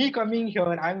me coming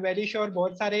here, I'm very sure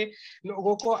बहुत सारे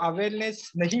लोगों को awareness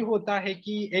नहीं होता है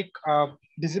कि एक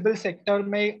डिसेबल सेक्टर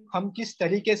में हम किस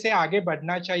तरीके से आगे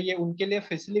बढ़ना चाहिए, उनके लिए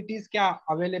फैसिलिटीज क्या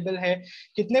अवेलेबल है,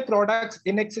 कितने प्रोडक्ट्स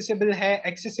इनएक्सेसिबल है,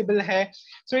 एक्सेसिबल है।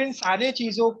 सो इन सारे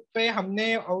चीजों पे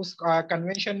हमने उस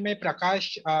कन्वेंशन में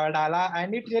प्रकाश डाला,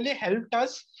 and it really helped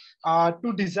us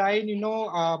to design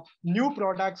new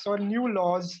products or new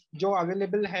laws जो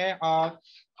अवेलेबल है,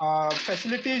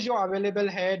 फैसिलिटीज जो अवेलेबल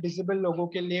है डिसेबल लोगों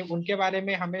के लिए, उनके बारे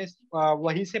में हमें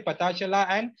वही से पता चला।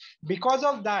 And because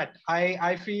of that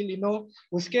I feel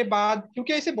उसके बाद,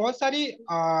 क्योंकि ऐसे बहुत सारी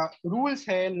रूल्स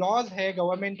है, लॉज है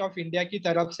गवर्नमेंट ऑफ इंडिया की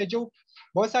तरफ से जो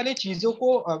बहुत सारी चीजों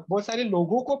को बहुत सारे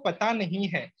लोगों को पता नहीं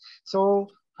है। सो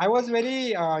आई वॉज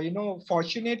वेरी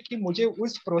फॉर्चुनेट कि मुझे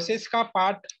उस प्रोसेस का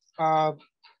पार्ट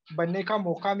बनने का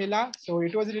मौका मिला. So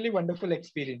it was really wonderful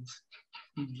experience.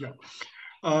 Yeah.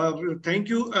 Thank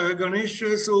you, Ganesh.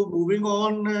 So moving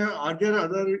on, are there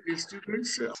other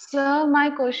students? Sir, my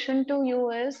question to you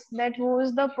is that who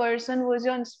is the person who is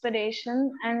your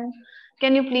inspiration, and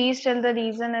can you please tell the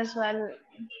reason as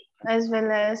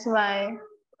well as why?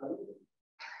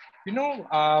 You know,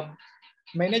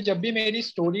 मैंने जब भी मेरी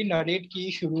story narrate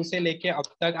की शुरू से लेके अब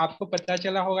तक, आपको पता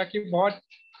चला होगा कि बहुत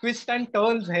ट्विस्ट एंड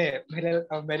टर्न्स है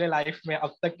मेरे लाइफ में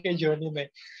अब तक के जर्नी में.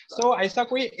 सो ऐसा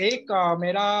कोई एक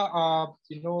मेरा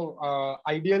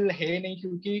आइडियल है नहीं,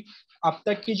 क्योंकि अब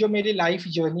तक की जो मेरी लाइफ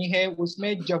जर्नी है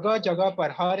उसमें जगह जगह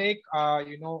पर हर एक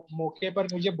मौके पर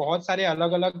मुझे बहुत सारे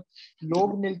अलग अलग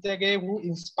लोग मिलते गए who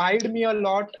inspired me a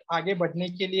lot आगे बढ़ने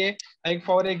के लिए. Like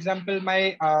for example,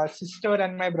 my sister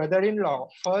and my brother-in-law,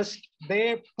 first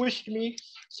they pushed me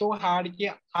so hard कि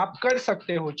आप कर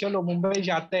सकते हो, चलो मुंबई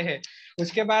जाते हैं.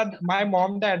 उसके बाद my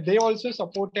mom dad, they also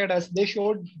supported us. They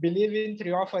showed believe in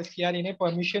three of us कि यार इन्हें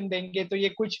permission देंगे तो ये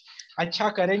कुछ अच्छा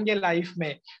करेंगे लाइफ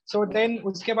में. So then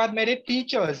उसके बाद मेरे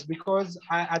teachers, because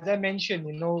as I mentioned,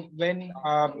 when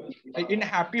in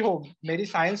happy home मेरी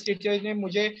science teachers ने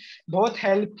मुझे बहुत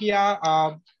help किया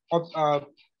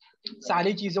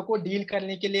सारी चीजों को डील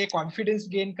करने के लिए, कॉन्फिडेंस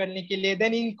गेन करने के लिए.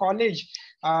 Then in college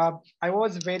I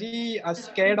was very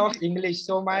scared of English,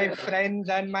 so my friends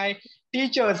and my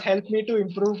teachers helped me to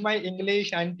improve my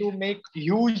English and to make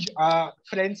huge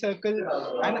friend circle.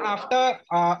 And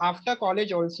after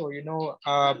college also,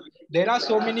 there are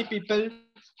so many people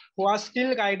who are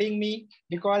still guiding me,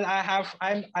 because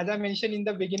I'm as I mentioned in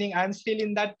the beginning, I'm still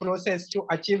in that process to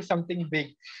achieve something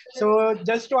big. So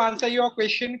just to answer your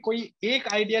question, कोई एक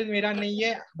ideal मेरा नहीं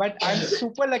है, but I'm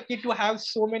super lucky to have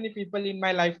so many people in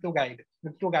my life to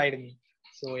guide me.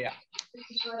 So yeah.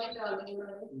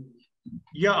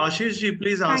 Yeah, Ashish ji,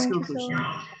 please ask your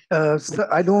question. Sir,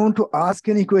 I don't want to ask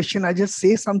any question. I just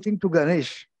say something to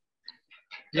Ganesh.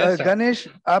 Yes, sir. Ganesh,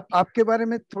 आपके बारे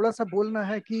में थोड़ा सा बोलना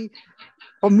है कि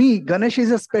for me, Ganesh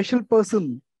is a special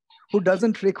person who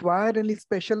doesn't require any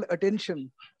special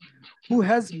attention, who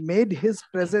has made his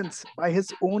presence by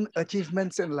his own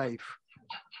achievements in life.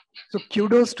 So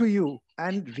kudos to you,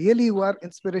 and really you are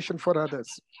inspiration for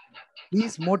others.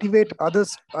 Please motivate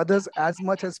others as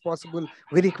much as possible.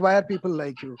 We require people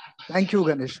like you. Thank you,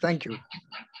 Ganesh. Thank you.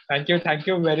 Thank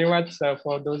you very much, sir,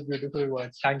 for those beautiful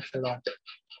words. Thanks a lot.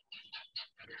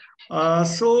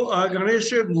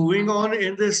 Ganesh, moving on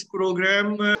in this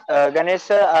program. Ganesh,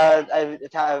 sir,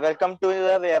 welcome to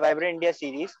the Vibrant India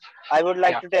series. I would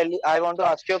like to tell you, I want to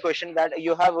ask you a question that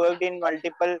you have worked in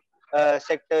multiple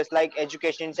sectors like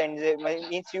education,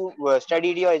 means you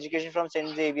studied your education from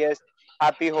St. Xavier's,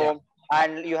 Happy Home,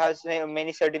 and you have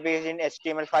many certificates in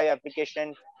HTML5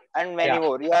 application and many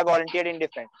more. You have volunteered in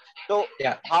different. So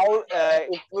how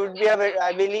it would be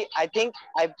I think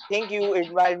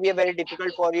it might be very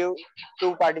difficult for you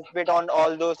to participate on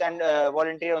all those and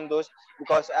volunteer on those,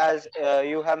 because as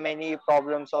you have many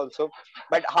problems also.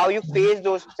 But how you face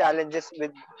those challenges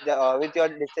with your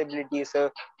disabilities,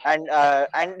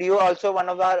 and you also one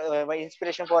of our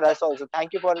inspiration for us also.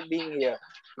 Thank you for being here,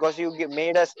 because you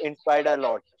made us inspired a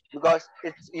lot. Because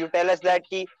you tell us that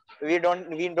we don't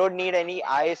need any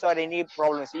eyes or any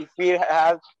problems. If we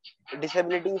have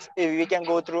disabilities, we can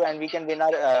go through and we can win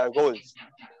our goals.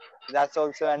 That's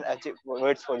also an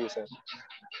words for you, sir.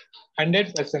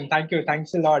 100%. Thank you.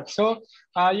 Thanks a lot. So,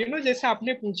 जैसे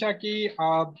आपने पूछा कि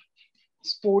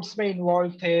sports में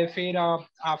involve थे, फिर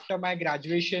after my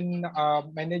graduation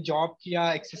मैंने job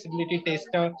किया accessibility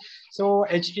tester. सो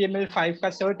HTML5 का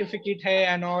सर्टिफिकेट है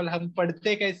एंड ऑल. हम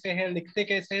पढ़ते कैसे हैं, लिखते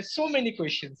कैसे हैं, सो मेनी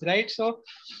क्वेश्चंस, राइट? सो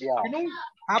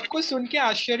आपको सुन के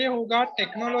आश्चर्य होगा,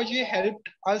 technology helped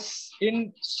us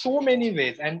in so many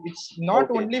ways, and it's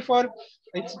not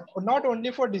only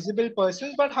for disable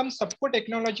person, but हम सबको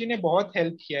टेक्नोलॉजी ने बहुत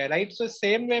हेल्प किया है, राइट? सो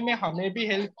सेम वे में हमें भी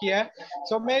हेल्प किया है.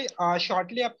 सो मैं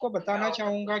शॉर्टली आपको बताना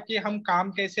चाहूंगा कि हम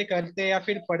काम कैसे करते हैं या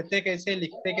फिर पढ़ते कैसे,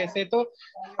 लिखते कैसे. तो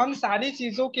हम सारी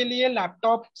चीजों के लिए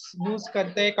लैपटॉप यूज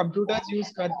करते हैं, कंप्यूटर्स यूज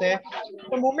करते हैं.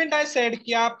 तो मोमेंट आई सेड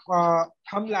कि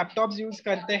हम लैपटॉप्स यूज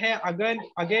करते हैं,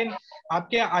 अगेन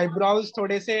आपके आईब्राउज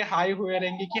थोड़े से हाई हुए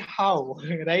रहेंगे कि how,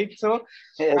 right? So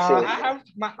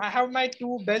I have my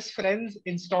two best friends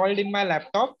installed in my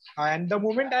laptop, and the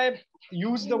moment I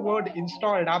use the word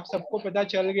installed, आप सबको पता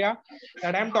चल गया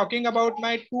that I'm talking about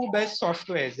my two best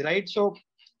softwares, right? So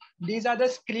these are the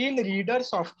screen reader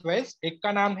softwares. एक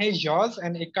का नाम है JAWS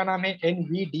and एक का नाम है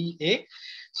NVDA.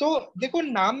 So देखो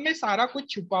नाम में सारा कुछ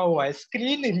छुपा हुआ है.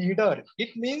 Screen reader,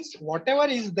 it means whatever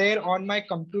is there on my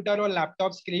computer or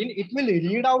laptop screen, it will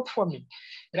read out for me,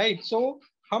 right? So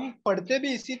हम पढ़ते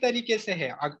भी इसी तरीके से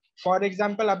है। फॉर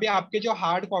एग्जाम्पल अभी आपके जो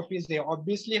हार्ड कॉपीज है,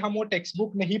 ऑब्वियसली हम वो टेक्स्ट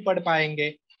बुक नहीं पढ़ पाएंगे,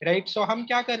 राइट? सो हम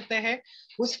क्या करते हैं,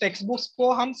 उस टेक्स्ट बुक्स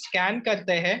को हम स्कैन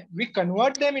करते हैं, we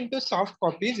convert them into soft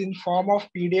copies in form of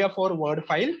PDF और वर्ड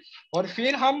फाइल, और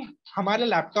फिर हम हमारे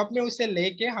लैपटॉप में उसे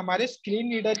लेके हमारे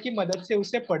स्क्रीन रीडर की मदद से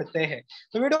उसे पढ़ते हैं।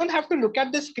 तो we don't have to look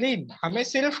at the screen, हमें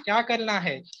सिर्फ क्या करना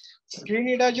है, स्क्रीन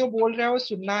रीडर जो बोल रहा है वो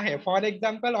सुनना है। For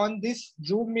example on this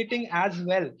zoom meeting as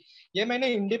well, ये मैंने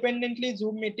इंडिपेंडेंटली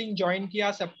जूम मीटिंग ज्वाइन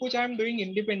किया, सब कुछ I am doing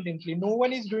independently, no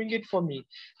one is doing it for me,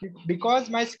 because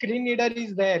my screen reader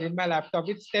is there in my laptop,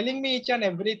 it's telling me each and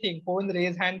everything, कौन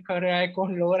raise hand कर रहा है,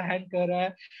 कौन lower hand कर रहा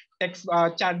है, टेक्स्ट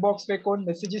चैट बॉक्स पे कौन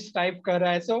मैसेजेस टाइप कर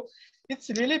रहा है। So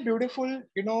it's really beautiful,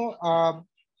 you know,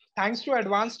 thanks to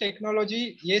advance technology,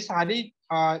 ये सारी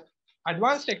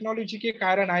advanced technology के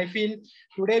कारण I feel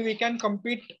today we can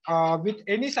compete with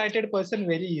any sighted person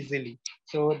very easily.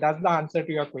 So that's the answer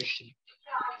to your question.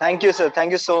 Thank you, sir.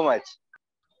 Thank you so much.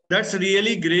 That's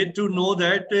really great to know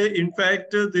that, in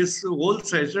fact, this whole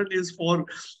session is for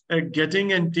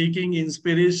getting and taking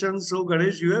inspiration. So,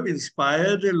 Ganesh, you have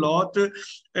inspired a lot.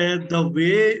 The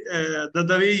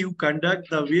way you conduct,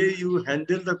 the way you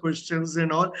handle the questions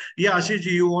and all. Yeah,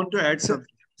 Ashish, you want to add something?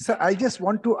 Sir, I just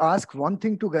want to ask one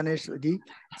thing to Ganesh ji.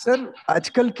 Sir,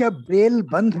 आजकल क्या Braille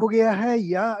बंद हो गया है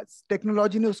या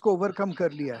technology ने उसको overcome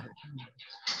कर लिया है?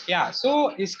 सो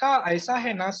इसका ऐसा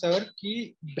है ना सर कि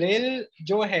ब्रेल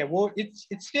जो है वो इट्स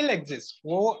स्टिल एग्जिस्ट,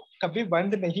 वो कभी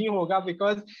बंद नहीं होगा,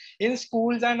 because in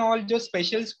schools and all जो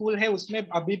स्पेशल स्कूल है उसमें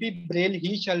अभी भी ब्रेल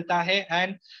ही चलता है।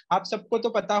 एंड आप सबको तो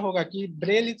पता होगा कि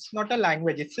Braille it's not a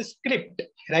language, it's a script,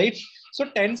 right? So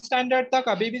 10th standard तक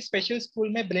अभी भी स्पेशल स्कूल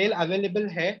में ब्रेल अवेलेबल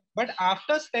है, but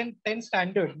after 10th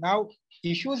standard now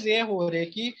issues ये हो रहे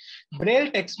कि Braille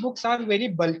text books are very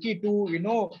bulky to you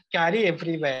know carry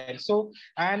everywhere. So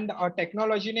and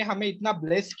technology ने हमें इतना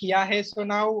ब्लेस किया है, so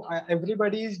now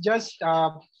everybody is just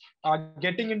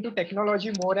getting into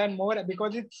technology more and more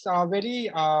because it's a very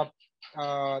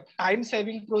time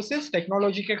saving process.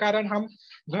 Technology के कारण हम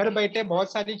घर बैठे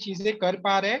बहुत सारी चीजें कर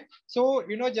पा रहे हैं। So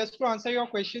you know, just to answer your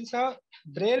question sir,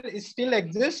 braille is still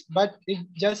exists, but it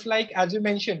just like as you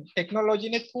mentioned, technology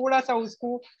ने थोड़ा सा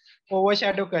उसको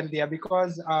overshadow कर दिया,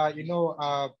 because you know,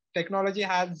 technology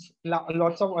has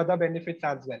lots of other benefits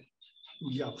as well.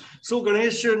 Yeah. So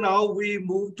Ganesh, now we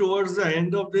move towards the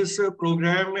end of this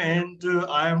program, and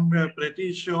I am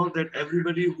pretty sure that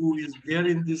everybody who is there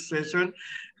in this session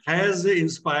has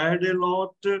inspired a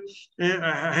lot,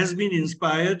 has been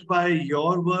inspired by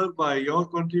your work, by your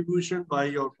contribution, by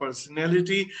your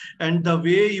personality, and the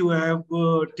way you have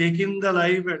taken the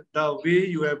life and the way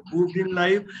you have moved in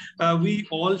life. We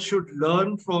all should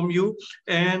learn from you.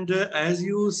 And as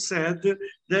you said,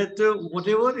 that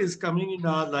whatever is coming in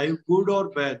our life, good or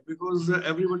bad, because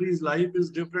everybody's life is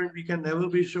different. We can never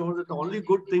be sure that only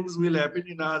good things will happen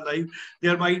in our life.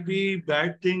 There might be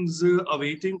bad things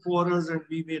awaiting for us, and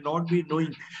we may not be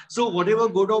knowing. So whatever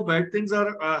good or bad things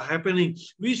are happening,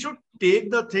 we should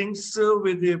take the things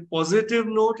with a positive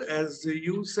note, as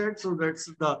you said. So that's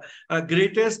the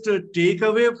greatest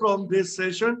takeaway from this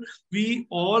session. We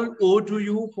all owe to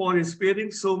you for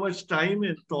sparing so much time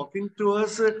and talking to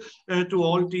us, to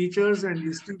all teachers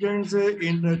and students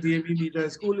in DME Media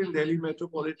School in Delhi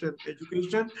Metropolitan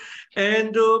Education.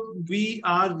 And we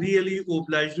are really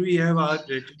obliged. We have our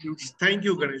gratitude. Thank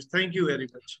you, Ganesh. Thank you very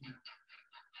much.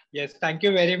 Yes, thank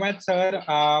you very much, sir,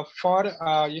 for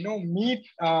you know me.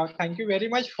 Thank you very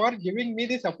much for giving me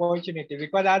this opportunity,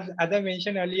 because as I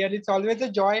mentioned earlier, it's always a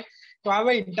joy to have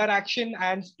an interaction.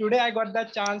 And today I got the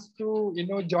chance to you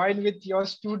know join with your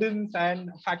students and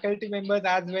faculty members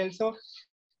as well. So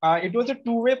it was a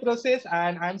two-way process,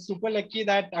 and I'm super lucky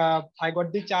that I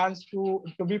got the chance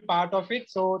to be part of it.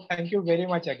 So thank you very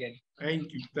much again.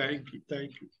 Thank you, thank you,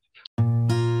 thank you.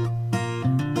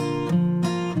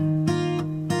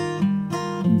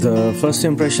 The first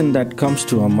impression that comes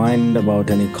to our mind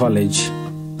about any college: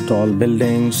 tall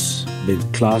buildings, big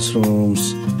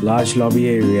classrooms, large lobby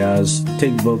areas,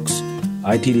 thick books,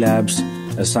 IT labs,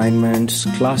 assignments,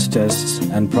 class tests,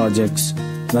 and projects.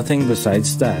 Nothing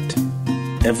besides that.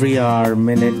 Every hour,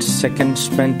 minute, second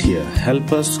spent here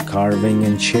help us carving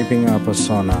and shaping our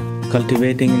persona,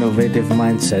 cultivating innovative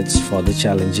mindsets for the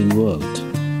challenging world.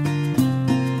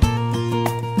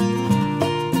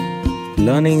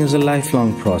 Learning is a lifelong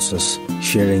process.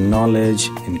 Sharing knowledge,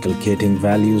 inculcating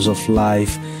values of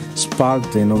life,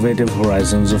 spark the innovative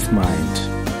horizons of mind.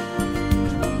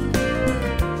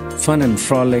 Fun and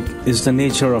frolic is the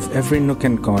nature of every nook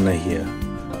and corner here.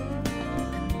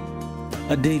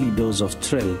 A daily dose of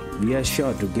thrill we are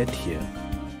sure to get here.